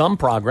start with some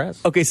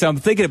progress. Okay, so I'm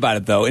thinking about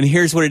it though, and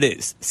here's what it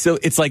is. So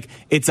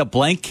it's a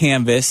blank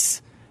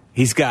canvas.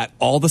 He's got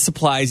all the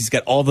supplies. He's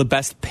got all the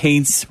best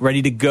paints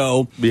ready to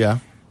go. Yeah.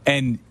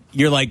 And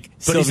you're like,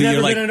 but Sylvia,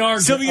 he's never been an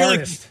artist. Sylvia, you're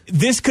like,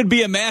 this could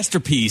be a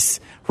masterpiece.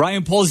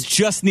 Ryan Poles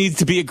just needs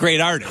to be a great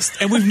artist,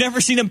 and we've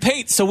never seen him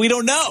paint, so we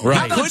don't know.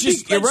 Right?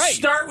 Let's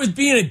start with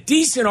being a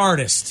decent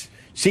artist.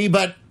 See,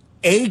 but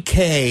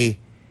AK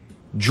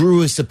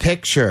drew us a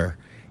picture,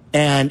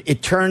 and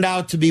it turned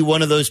out to be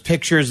one of those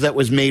pictures that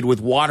was made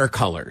with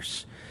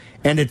watercolors.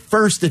 And at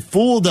first, it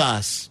fooled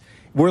us.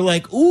 We're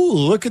like, "Ooh,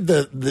 look at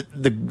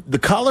the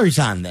colors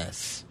on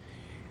this,"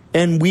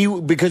 and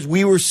because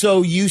we were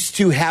so used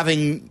to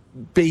having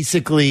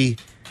basically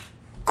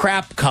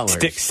crap colors,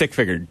 stick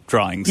figure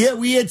drawings. Yeah,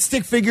 we had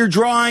stick figure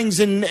drawings,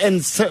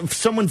 and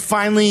someone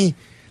finally,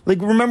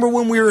 remember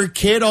when we were a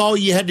kid, all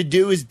you had to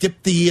do is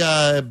dip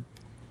the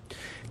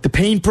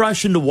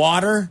paintbrush into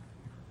water,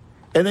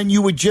 and then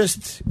you would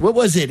just, what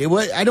was it?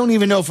 I don't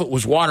even know if it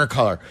was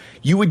watercolor.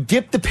 You would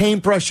dip the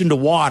paintbrush into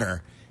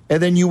water,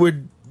 and then you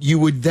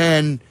would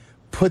then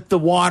put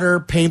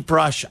the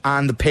paintbrush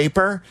on the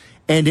paper,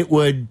 and it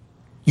would.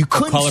 You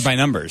couldn't color by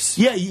numbers.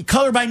 Yeah, you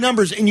color by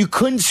numbers, and you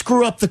couldn't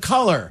screw up the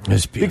color. It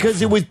was beautiful.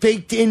 Because it was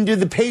baked into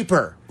the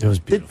paper. It was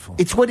beautiful.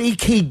 It's what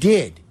AK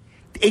did.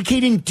 AK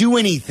didn't do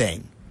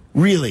anything,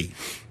 really.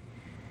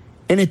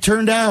 And it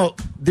turned out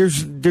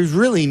there's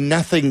really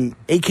nothing.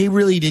 AK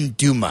really didn't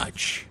do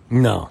much.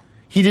 No.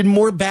 He did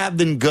more bad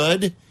than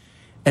good,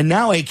 and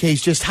now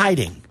AK's just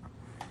hiding.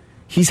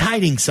 He's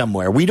hiding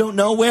somewhere. We don't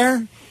know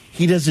where.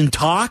 He doesn't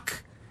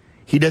talk.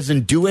 He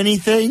doesn't do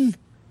anything.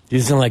 He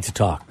doesn't like to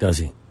talk, does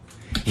he?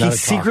 He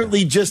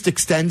secretly just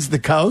extends the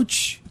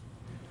coach.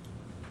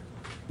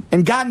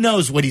 And God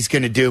knows what he's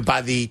going to do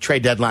by the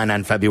trade deadline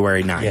on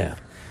February 9th. Yeah.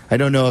 I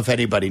don't know if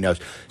anybody knows.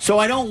 So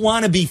I don't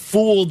want to be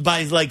fooled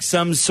by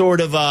some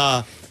sort of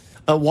a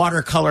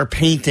watercolor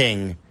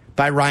painting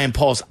by Ryan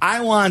Poles.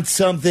 I want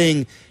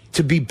something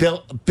to be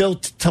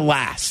built to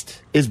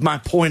last, is my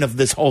point of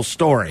this whole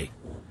story.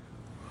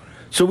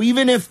 So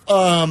even if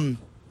the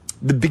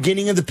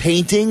beginning of the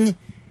painting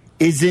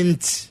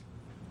isn't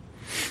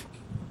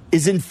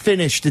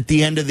finished at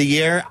the end of the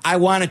year, I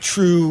want a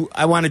true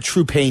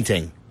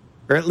painting,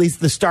 or at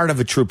least the start of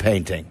a true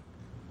painting.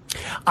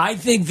 I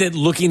think that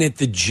looking at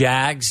the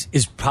Jags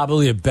is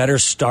probably a better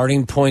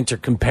starting point or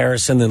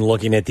comparison than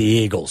looking at the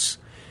Eagles.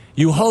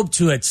 You hope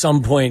to at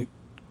some point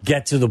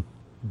get to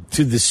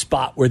the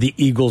spot where the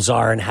Eagles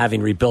are and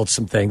having rebuilt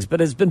some things, but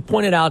as been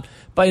pointed out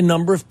by a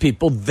number of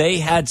people, they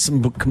had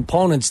some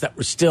components that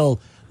were still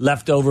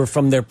left over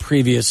from their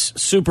previous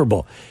Super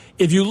Bowl.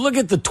 if you look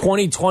at the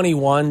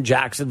 2021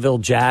 Jacksonville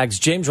Jags,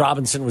 James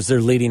Robinson was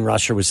their leading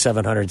rusher with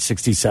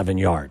 767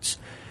 yards.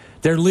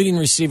 Their leading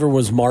receiver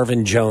was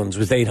Marvin Jones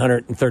with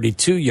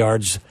 832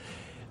 yards.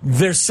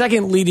 Their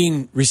second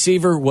leading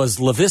receiver was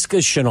Laviska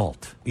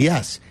Shenault.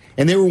 Yes.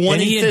 And they were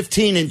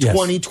 1-15 in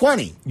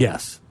 2020.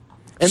 Yes.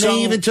 And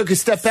they even took a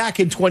step back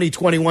in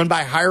 2021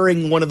 by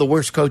hiring one of the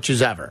worst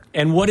coaches ever.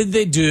 And what did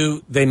they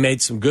do? They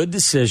made some good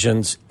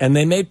decisions, and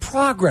they made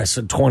progress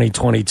in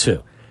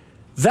 2022.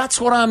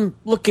 That's what I'm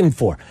looking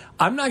for.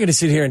 I'm not going to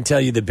sit here and tell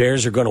you the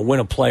Bears are going to win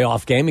a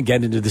playoff game and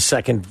get into the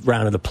second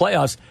round of the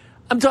playoffs.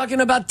 I'm talking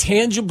about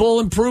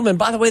tangible improvement.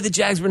 By the way, the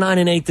Jags were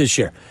 9-8 this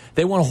year.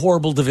 They won a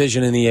horrible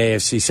division in the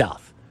AFC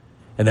South.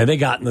 And then they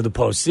got into the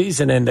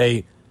postseason, and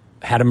they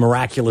had a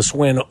miraculous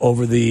win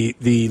over the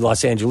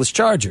Los Angeles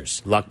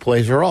Chargers. Luck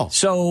plays a role.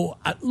 So,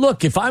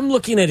 look, if I'm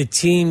looking at a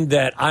team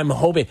that I'm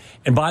hoping,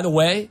 and by the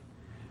way,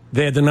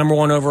 they had the number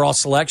 1 overall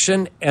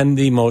selection and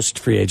the most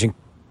free agent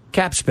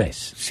cap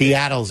space.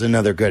 Seattle's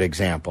another good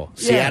example.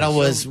 Yeah, Seattle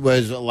was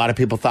a lot of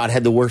people thought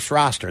had the worst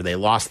roster. They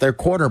lost their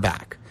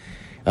quarterback.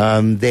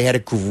 They had a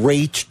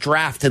great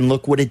draft, and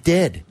look what it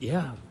did.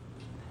 Yeah.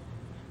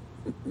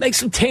 Make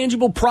some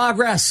tangible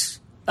progress.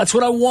 That's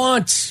what I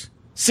want.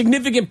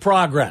 Significant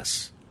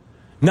progress.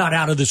 Not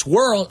out of this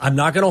world. I'm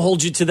not going to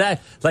hold you to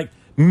that. Like,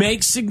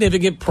 make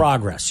significant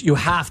progress. You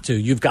have to.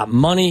 You've got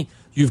money.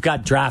 You've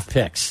got draft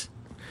picks.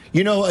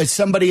 You know, as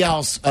somebody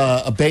else,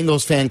 a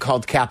Bengals fan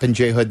called Captain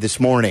J. Hood this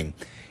morning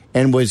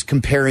and was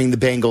comparing the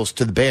Bengals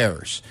to the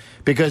Bears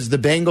because the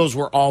Bengals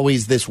were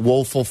always this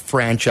woeful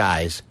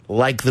franchise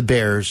like the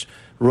Bears,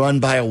 run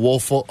by a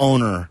woeful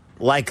owner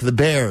like the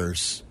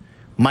Bears.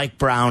 Mike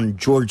Brown,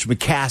 George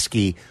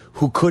McCaskey,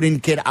 who couldn't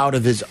get out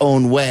of his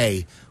own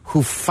way,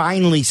 who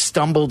finally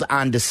stumbled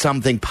onto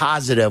something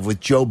positive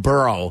with Joe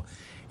Burrow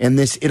and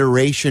this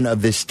iteration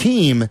of this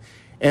team,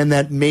 and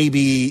that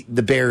maybe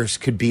the Bears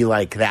could be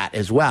like that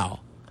as well.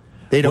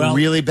 They had a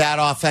really bad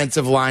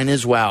offensive line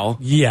as well.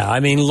 Yeah, I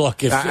mean,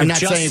 look, if I'm not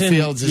Justin, saying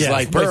Fields is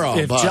like Burrow,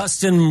 if but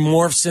Justin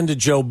morphs into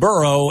Joe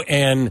Burrow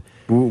and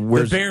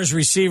the Bears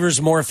receivers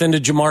morph into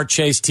Jamar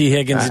Chase, T.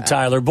 Higgins, and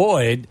Tyler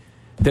Boyd,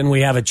 then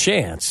we have a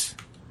chance.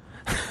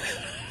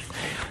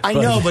 I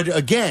know, but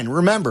again,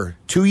 remember,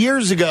 2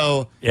 years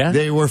ago,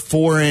 they were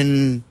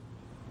 4-11.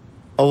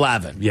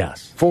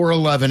 Yes.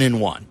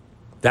 4-11-1.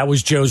 That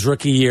was Joe's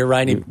rookie year,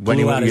 right? He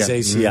blew out his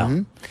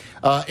ACL.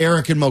 Mm-hmm.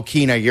 Eric and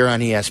Mokina, you're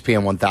on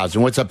ESPN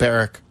 1000. What's up,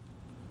 Eric?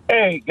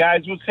 Hey,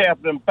 guys, what's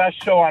happening?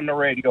 Best show on the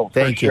radio, for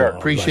Thank you. sure.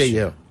 Appreciate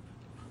you.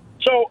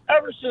 So,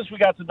 ever since we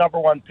got the number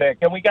 1 pick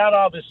and we got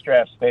all this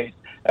draft space,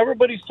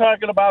 everybody's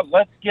talking about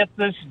let's get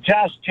this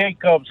Josh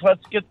Jacobs,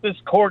 let's get this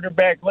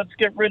quarterback, let's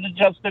get rid of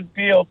Justin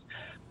Fields.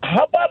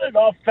 How about an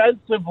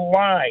offensive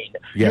line?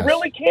 Yes. You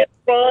really can't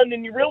run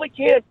and you really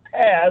can't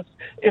pass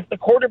if the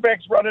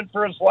quarterback's running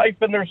for his life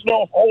and there's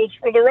no holes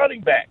for the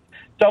running back.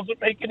 Doesn't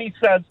make any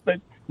sense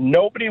that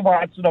nobody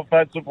wants an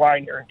offensive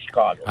line here in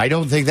Chicago. I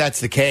don't think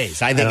that's the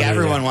case. I think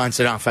everyone wants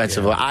an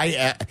offensive line.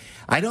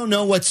 I don't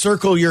know what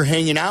circle you're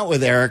hanging out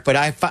with, Eric, but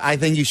I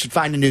think you should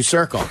find a new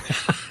circle.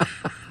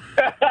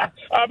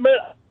 I'm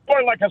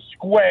more like a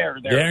square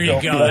there. There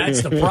you go.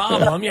 That's the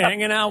problem. You're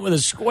hanging out with a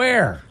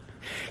square.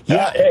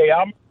 Yeah. Hey,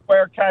 I'm a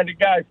square kind of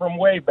guy from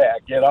way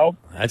back, you know?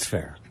 That's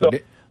fair. So,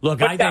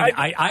 look, I think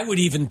I would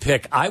even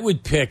pick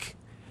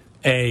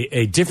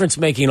a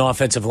difference-making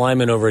offensive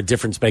lineman over a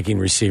difference-making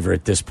receiver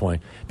at this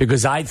point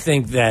because I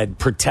think that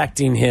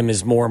protecting him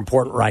is more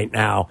important right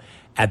now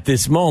at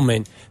this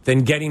moment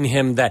than getting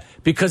him that.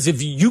 Because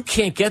if you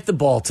can't get the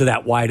ball to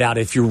that wide out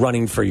if you're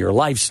running for your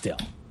life still.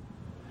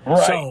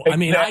 Right. So, I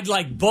mean, I'd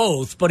like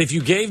both, but if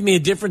you gave me a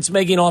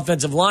difference-making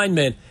offensive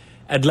lineman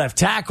at left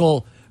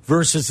tackle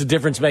versus a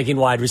difference-making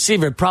wide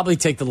receiver, I'd probably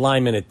take the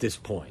lineman at this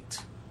point.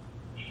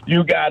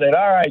 You got it.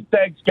 All right.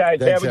 Thanks, guys.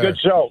 Have a good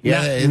show.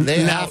 Yeah,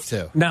 they have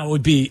to. Now, it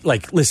would be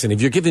like, listen,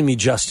 if you're giving me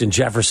Justin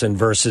Jefferson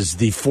versus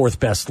the 4th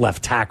best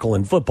left tackle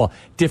in football,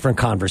 different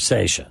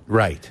conversation.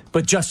 Right.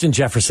 But Justin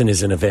Jefferson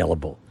isn't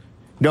available.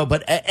 No,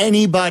 but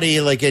anybody,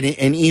 like, and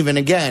even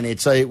again,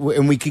 it's like,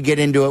 and we could get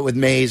into it with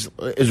Mays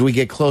as we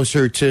get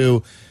closer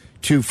to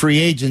free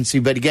agency.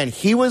 But again,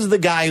 he was the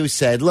guy who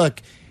said,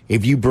 look,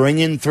 if you bring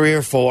in 3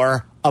 or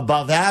 4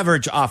 above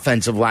average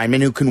offensive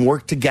linemen who can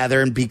work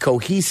together and be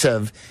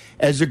cohesive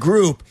as a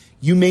group,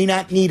 you may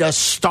not need a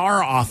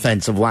star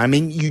offensive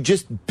lineman. You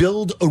just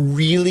build a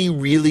really,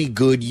 really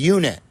good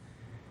unit.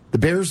 The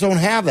Bears don't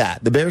have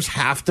that. The Bears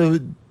have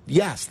to,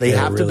 they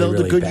have to build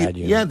a good unit.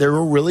 Yeah, they're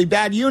a really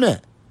bad unit.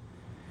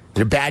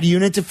 They're a bad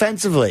unit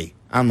defensively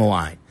on the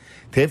line.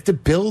 They have to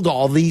build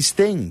all these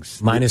things.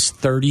 Minus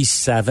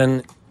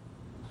 37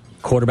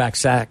 quarterback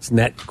sacks,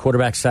 net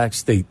quarterback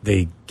sacks.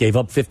 They gave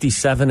up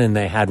 57 and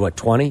they had,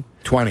 20?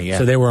 20, yeah.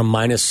 So they were a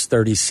minus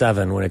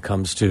 37 when it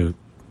comes to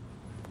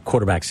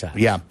quarterback sacks.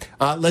 Yeah.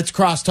 Let's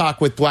cross-talk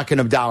with Bleck and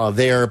Abdallah.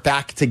 They are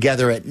back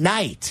together at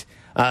night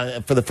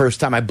for the first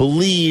time, I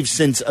believe,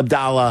 since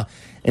Abdallah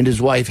and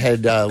his wife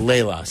had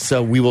Layla.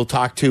 So we will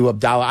talk to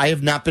Abdallah. I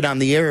have not been on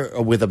the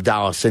air with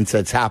Abdallah since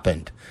that's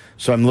happened.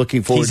 So I'm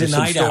looking forward He's to a some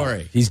night owl.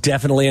 story. He's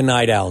definitely a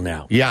night owl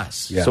now.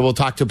 Yes. Yeah. So we'll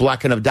talk to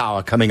Black and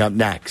Abdallah coming up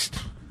next.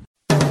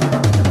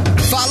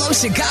 Follow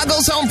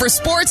Chicago's Home for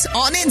Sports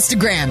on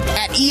Instagram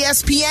at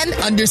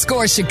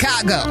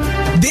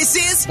ESPN_Chicago. This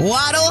is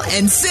Waddle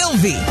and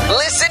Sylvie.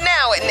 Listen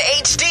now in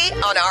HD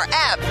on our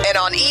app and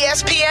on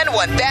ESPN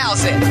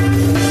 1000.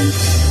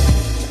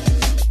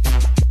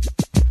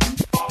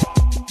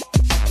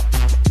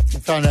 I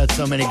found out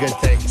so many good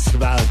things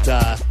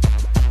about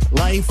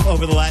life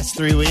over the last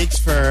 3 weeks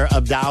for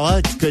Abdallah.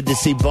 It's good to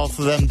see both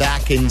of them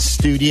back in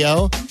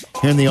studio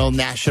here in the old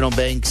National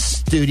Bank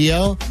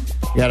studio.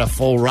 You had a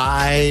full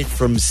ride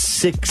from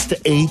 6 to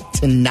 8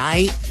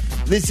 tonight.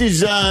 This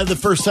is the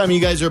first time you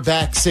guys are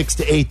back 6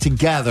 to 8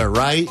 together,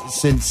 right?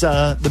 Since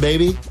the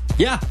baby?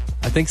 Yeah,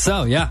 I think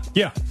so. Yeah.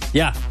 Yeah.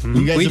 Yeah.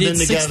 You guys have been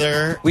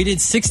together. We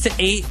did 6 to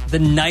 8 the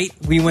night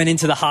we went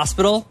into the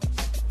hospital.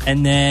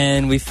 And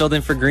then we filled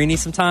in for Greeny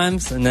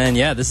sometimes. And then,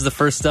 this is the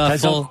first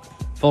full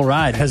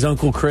ride. Has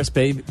Uncle Chris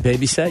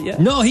babysat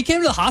yet? No, he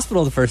came to the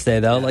hospital the first day,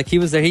 though. Like, he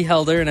was there. He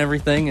held her and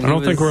everything. And I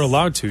don't think we're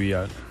allowed to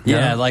yet.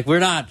 Yeah, like, we're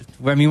not Is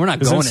going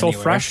it still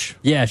anywhere. fresh?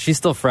 Yeah, she's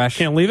still fresh.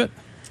 Can't leave it?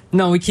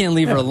 No, we can't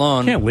leave her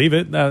alone. Can't leave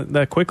it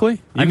that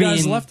quickly? You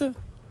guys left it?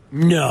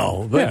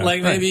 No, but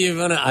Yeah, maybe you're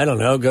gonna. I don't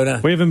know. Go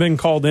to. We haven't been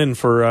called in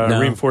for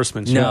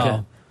reinforcements yet. No.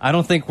 Okay. I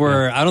don't think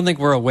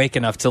we're awake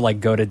enough to like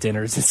go to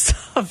dinners and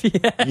stuff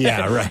yet.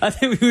 Yeah, right. I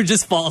think we would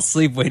just fall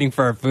asleep waiting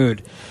for our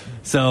food.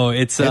 So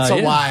it's a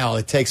while.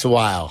 It takes a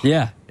while.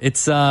 Yeah,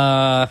 it's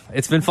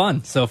been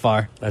fun so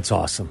far. That's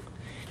awesome.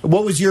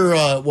 What was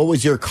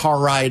your car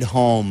ride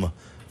home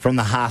from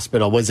the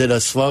hospital? Was it a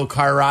slow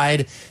car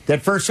ride?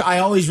 I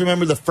always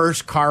remember the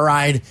first car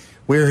ride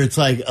where it's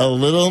like a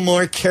little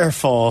more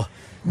careful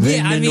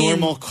than the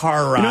normal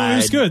car ride. It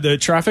was good. The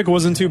traffic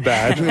wasn't too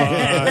bad.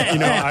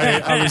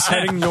 I was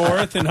heading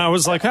north, and I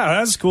was like,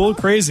 that's cool,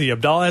 crazy.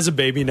 Abdallah has a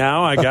baby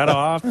now. I got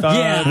off the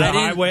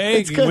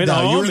highway. It's good, went though.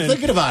 home You were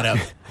thinking about him.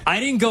 I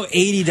didn't go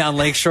 80 down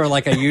Lakeshore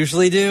like I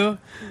usually do,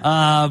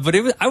 but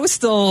I was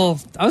still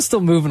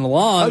moving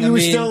along. Oh, you were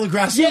still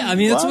aggressive? Yeah, I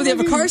mean that's what you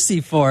have a car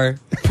seat for.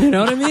 You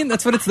know what I mean?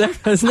 That's what it's there,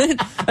 isn't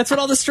it? That's what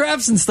all the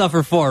straps and stuff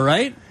are for,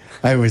 right?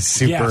 I was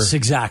super. Yes,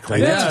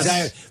 exactly. Yes. That's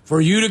exactly. For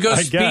you to go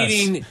I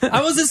speeding.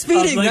 I wasn't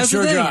speeding. Up That's the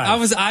Lakeshore thing.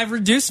 Drive. I've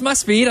reduced my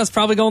speed. I was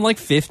probably going like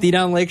 50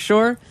 down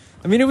Lakeshore.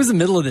 I mean, it was the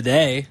middle of the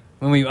day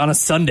on a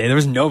Sunday. There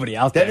was nobody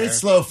out there. That is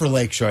slow for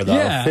Lakeshore, though.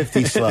 Yeah.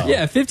 50 slow.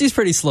 Yeah, 50 is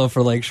pretty slow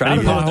for Lakeshore. I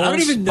Any don't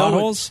potholes? even know.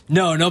 Potholes?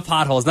 No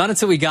potholes. Not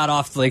until we got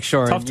off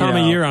Lakeshore. Tough time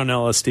of year on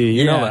LSD.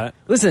 You know that.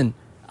 Listen,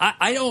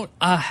 I don't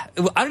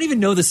even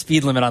know the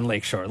speed limit on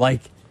Lakeshore.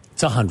 Like,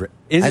 It's 100.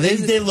 I think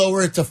they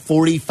lower it to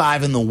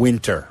 45 in the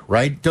winter,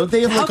 right? Don't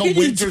they have how like a can you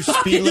winter drive?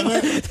 speed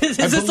limit? Is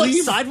this like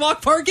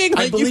sidewalk parking?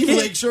 I Like, you believe can't-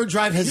 Lakeshore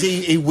Drive has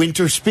a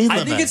winter speed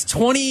limit. I think it's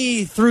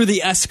 20 through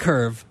the S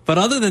curve. But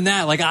other than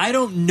that, like, I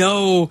don't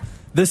know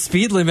the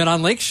speed limit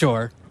on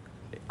Lakeshore.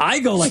 I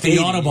go like the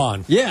 80.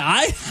 Autobahn. Yeah,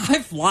 I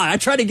fly. I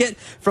try to get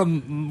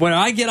from when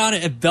I get on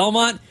it at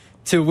Belmont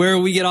to where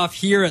we get off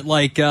here at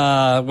like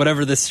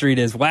whatever this street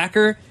is,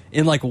 Wacker,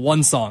 in like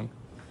one song.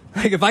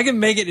 Like if I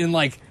can make it in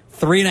like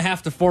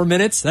 3.5 to 4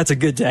 minutes, that's a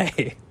good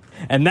day.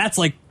 And that's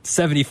like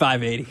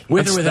 75, 80.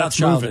 With or without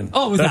child.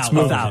 Oh, That's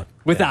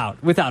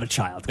without a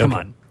child. Come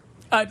on.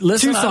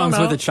 Listen, Two I don't songs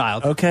know. with a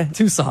child. Okay.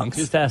 2 songs.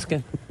 Just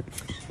asking.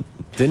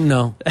 Didn't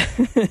know.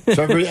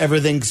 So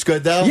everything's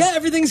good, though? Yeah,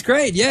 everything's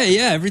great. Yeah,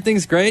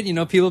 everything's great. You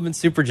know, people have been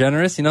super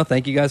generous. You know,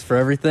 thank you guys for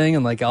everything,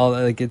 and like all,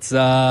 like it's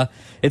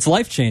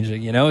life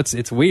changing. You know,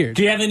 it's weird.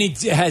 Do you have any?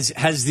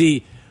 Has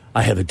the?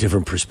 I have a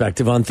different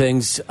perspective on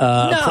things.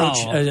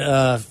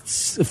 Approach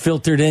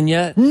filtered in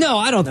yet? No,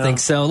 I don't think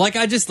so. Like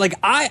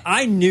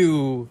I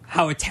knew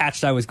how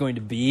attached I was going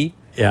to be.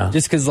 Yeah.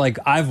 Just because like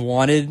I've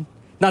wanted.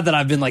 Not that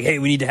I've been like, hey,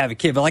 we need to have a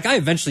kid, but like I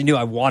eventually knew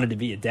I wanted to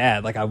be a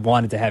dad. Like I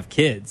wanted to have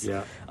kids.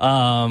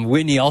 Yeah.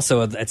 Whitney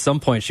also at some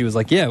point she was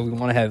like, yeah, we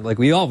want to have like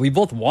we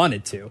both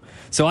wanted to.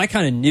 So I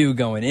kind of knew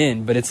going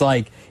in, but it's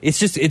like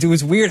it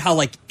was weird how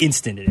like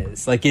instant it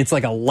is. Like it's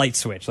like a light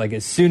switch. Like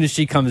as soon as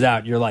she comes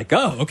out, you're like,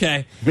 oh,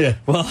 okay. Yeah.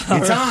 Well,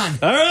 It's on.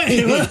 All right.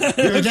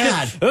 You're a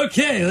dad.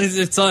 Okay,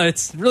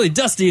 it's really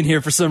dusty in here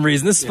for some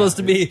reason. This is supposed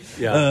to be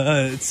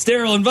a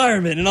sterile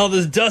environment, and all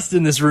this dust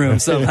in this room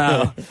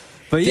somehow.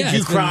 But yeah, Did you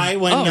it's been- cry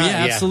when? Oh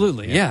yeah,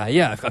 absolutely.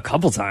 Yeah, a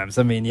couple times.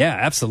 I mean, yeah,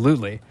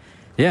 absolutely.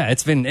 Yeah,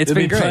 it's been There'll been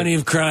be great. plenty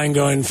of crying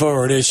going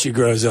forward as she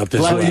grows up.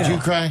 As Vlad, well. did you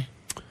cry?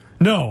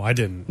 No, I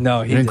didn't.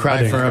 No, he You didn't didn't. cry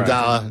didn't for cry.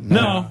 Abdallah?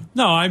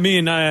 No. I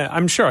mean,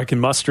 I'm sure I can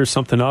muster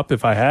something up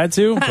if I had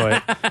to,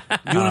 but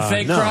You want a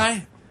fake no.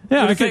 cry?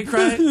 yeah, I Fake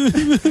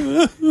could.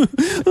 cry?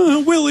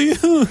 Willie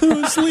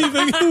was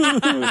leaving.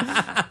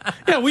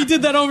 Yeah, we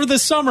did that over the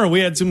summer. We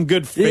had some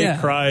good fake Yeah.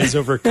 cries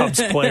over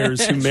Cubs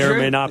players who may or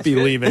may not be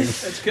leaving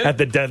at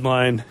the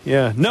deadline.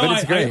 Yeah, no, But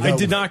it's great. I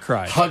did not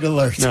cry. Hug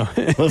alert. No.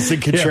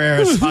 Wilson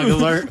Contreras, hug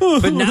alert.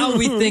 But now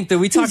we think that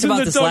we talked He's in about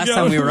the this last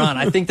dugout. time we were on.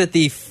 I think that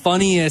the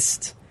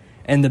funniest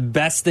and the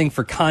best thing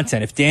for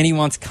content, if Danny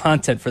wants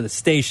content for the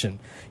station,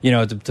 you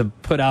know, to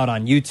put out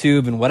on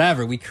YouTube and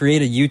whatever, we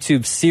create a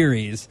YouTube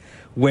series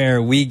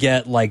where we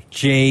get like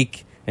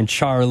Jake and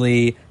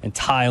Charlie and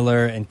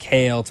Tyler and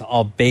Kale to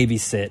all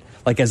babysit,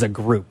 like as a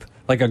group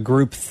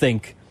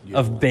think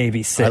of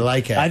babysit. I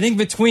like it. I think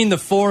between the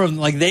four of them,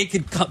 like they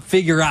could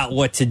figure out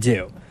what to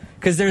do.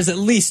 Because there's at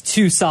least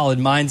two solid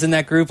minds in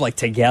that group, like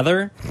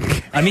together.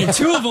 I mean,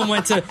 two of them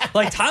went to,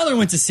 like Tyler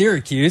went to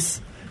Syracuse.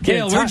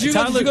 Kale, where'd you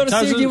go to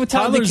Syracuse with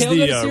Tyler?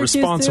 Tyler's the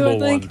responsible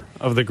one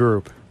of the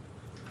group.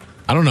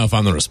 I don't know if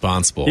I'm the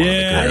responsible one.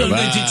 I don't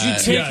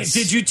know.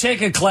 Did you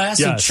take a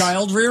class in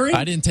child rearing?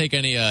 I didn't take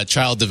any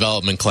child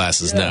development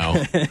classes,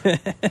 no.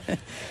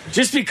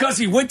 Just because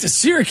he went to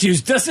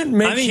Syracuse doesn't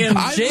make him...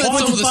 Jake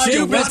went to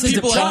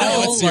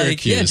DePaul.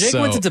 Jake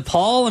went to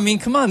DePaul. I mean,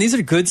 come on. These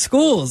are good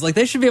schools. Like,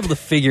 they should be able to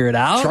figure it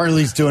out.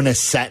 Charlie's doing a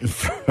set in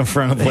front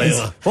of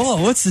Layla.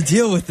 Whoa, what's the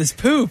deal with this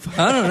poop?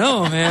 I don't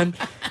know, man.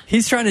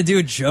 He's trying to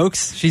do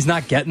jokes. She's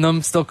not getting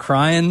them. Still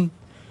crying.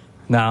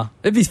 No.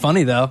 It'd be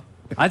funny, though.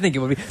 I think it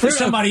would be for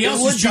somebody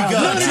else's job.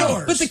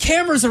 No, but the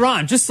cameras are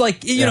on, just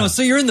like you know.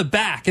 So you're in the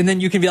back, and then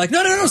you can be like,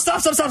 no,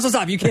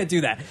 stop. You can't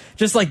do that.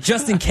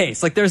 Just in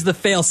case. Like there's the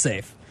fail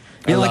safe.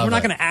 You know, like we're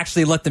not going to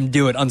actually let them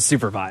do it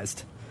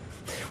unsupervised.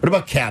 What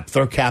about Cap?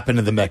 Throw Cap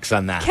into the mix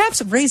on that.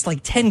 Cap's raised like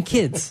 10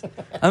 kids.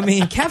 I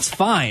mean, Cap's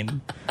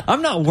fine.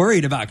 I'm not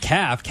worried about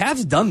Cap.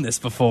 Cap's done this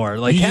before.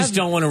 Like, you just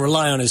don't want to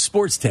rely on his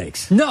sports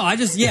takes. No,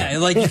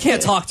 like you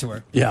can't talk to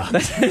her. Yeah,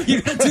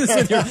 you gotta do this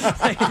with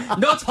your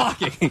no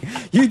talking.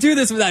 You do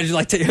this without. You're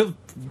like, he'll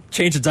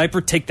change a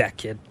diaper. Take that,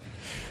 kid.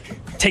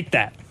 Take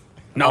that.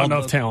 Not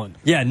enough talent.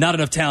 Yeah, not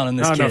enough talent in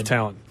this kid. Not enough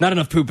talent. Not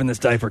enough poop in this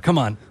diaper. Come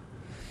on,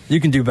 you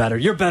can do better.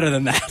 You're better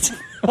than that.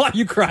 Why are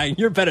you crying?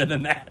 You're better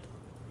than that.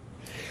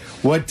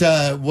 What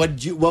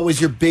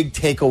was your big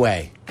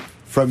takeaway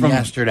from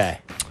yesterday?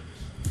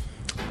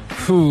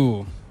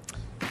 Who?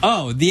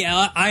 Oh,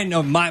 I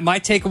know my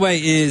takeaway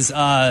is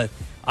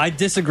I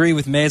disagree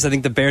with Mays. I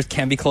think the Bears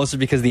can be closer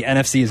because the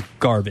NFC is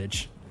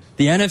garbage.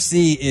 The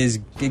NFC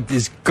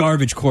is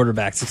garbage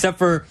quarterbacks, except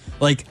for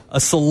like a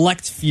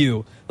select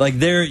few. Like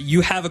you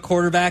have a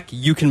quarterback,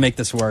 you can make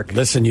this work.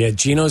 Listen, you had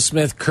Geno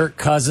Smith, Kirk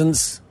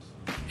Cousins,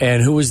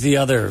 and who was the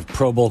other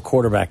Pro Bowl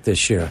quarterback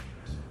this year?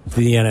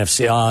 The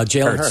NFC,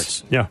 Jalen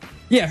Hurts.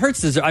 Yeah,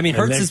 Hurts is. I mean,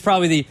 Hurts is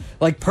probably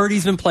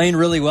Purdy's been playing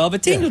really well,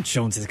 but Daniel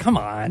Jones is. Come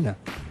on.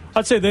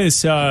 I'd say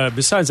this.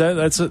 Besides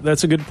that,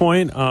 that's a good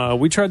point.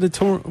 We tried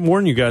to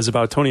warn you guys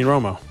about Tony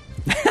Romo.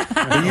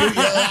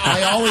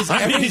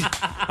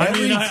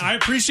 I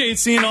appreciate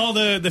seeing all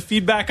the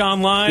feedback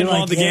online,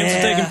 all the games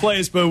are taking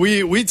place, but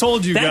we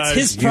told you guys.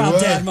 That's his proud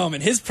dad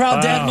moment. His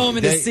proud dad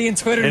moment is seeing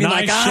Twitter and being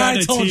like,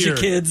 I told you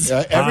kids.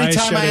 Every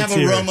time I have a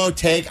Romo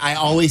take, I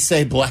always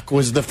say Bleck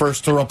was the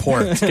first to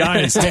report.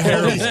 Guys,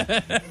 terrible. What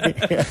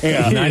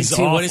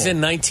is it,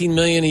 $19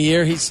 million a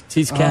year? He's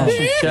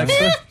cashing checks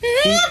for?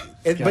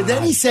 But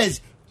then he says,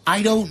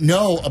 I don't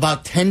know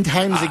about 10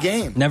 times a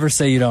game. Never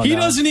say you don't know. He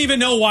doesn't even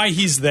know why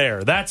he's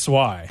there. That's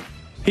why.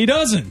 He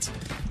doesn't.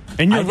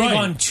 And you're right.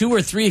 On 2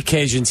 or 3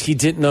 occasions, he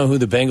didn't know who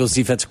the Bengals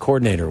defensive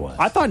coordinator was.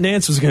 I thought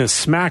Nance was going to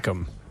smack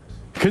him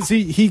because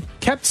he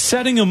kept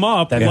setting him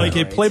up like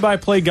a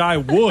play-by-play guy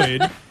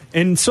would.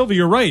 And Sylvia,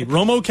 you're right.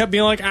 Romo kept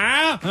being like,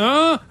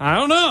 I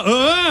don't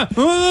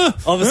know.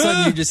 All of a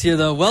sudden, you just hear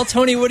well,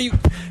 Tony, what do you...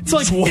 It's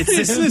like, what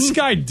is this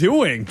guy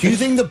doing? Do you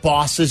think the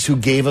bosses who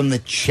gave him the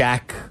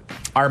check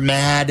are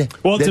mad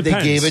that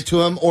they gave it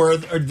to him, or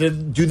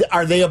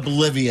are they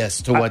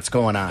oblivious to what's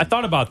going on? I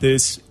thought about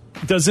this.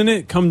 Doesn't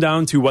it come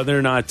down to whether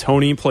or not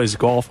Tony plays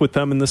golf with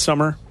them in the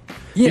summer?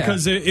 Yeah.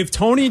 Because if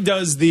Tony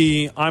does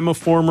I'm a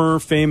former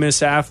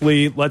famous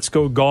athlete, let's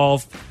go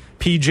golf,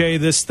 PJ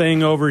this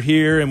thing over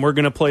here, and we're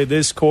going to play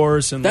this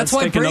course. And that's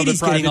why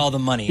Brady's getting all the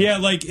money. Yeah,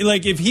 like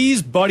if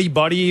he's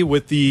buddy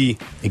with the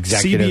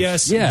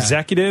CBS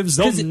executives,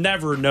 they'll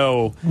never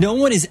know. No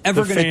one is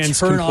ever going to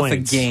turn off a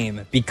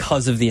game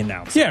because of the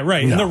announcement. Yeah,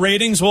 right. No. And the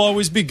ratings will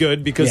always be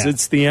good because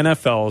it's the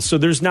NFL. So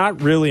there's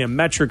not really a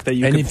metric that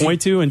you can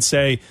point to and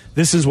say,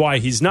 this is why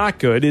he's not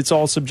good. It's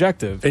all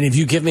subjective. And if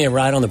you give me a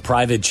ride on the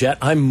private jet,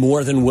 I'm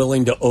more than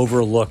willing to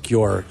overlook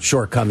your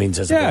shortcomings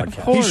as a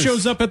broadcaster. He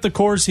shows up at the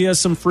course. He has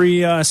some free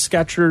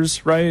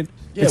Skechers, right?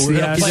 Yeah, we're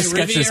going to play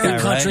Riviera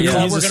Country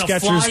Club. We're going to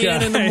fly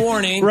in the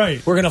morning.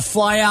 Right. We're going to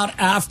fly out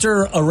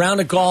after a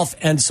round of golf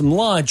and some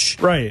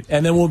lunch. Right.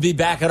 And then we'll be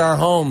back at our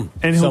home.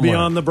 And he'll be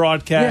on the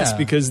broadcast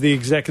because the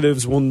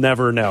executives will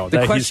never know.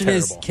 The question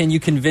is, can you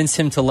convince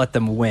him to let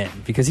them win?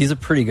 Because he's a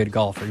pretty good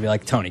golfer. You'd be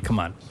like, Tony, come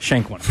on,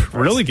 shank one.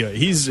 Really good.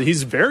 He's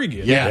very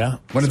good. Yeah.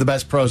 One of the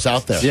best pros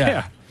out there.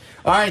 Yeah.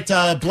 All right,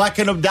 Bleck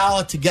and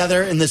Abdallah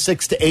together in the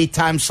 6 to 8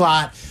 time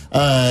slot.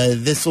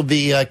 This will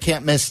be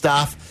can't miss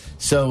stuff.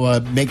 So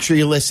make sure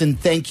you listen.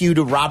 Thank you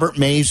to Robert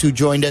Mays, who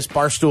joined us.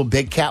 Barstool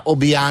Big Cat will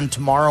be on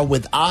tomorrow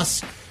with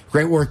us.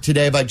 Great work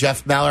today by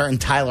Jeff Meller and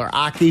Tyler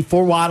Aki.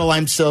 For Waddle,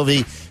 I'm Sylvie.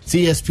 It's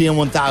ESPN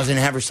 1000.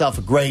 Have yourself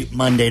a great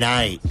Monday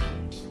night.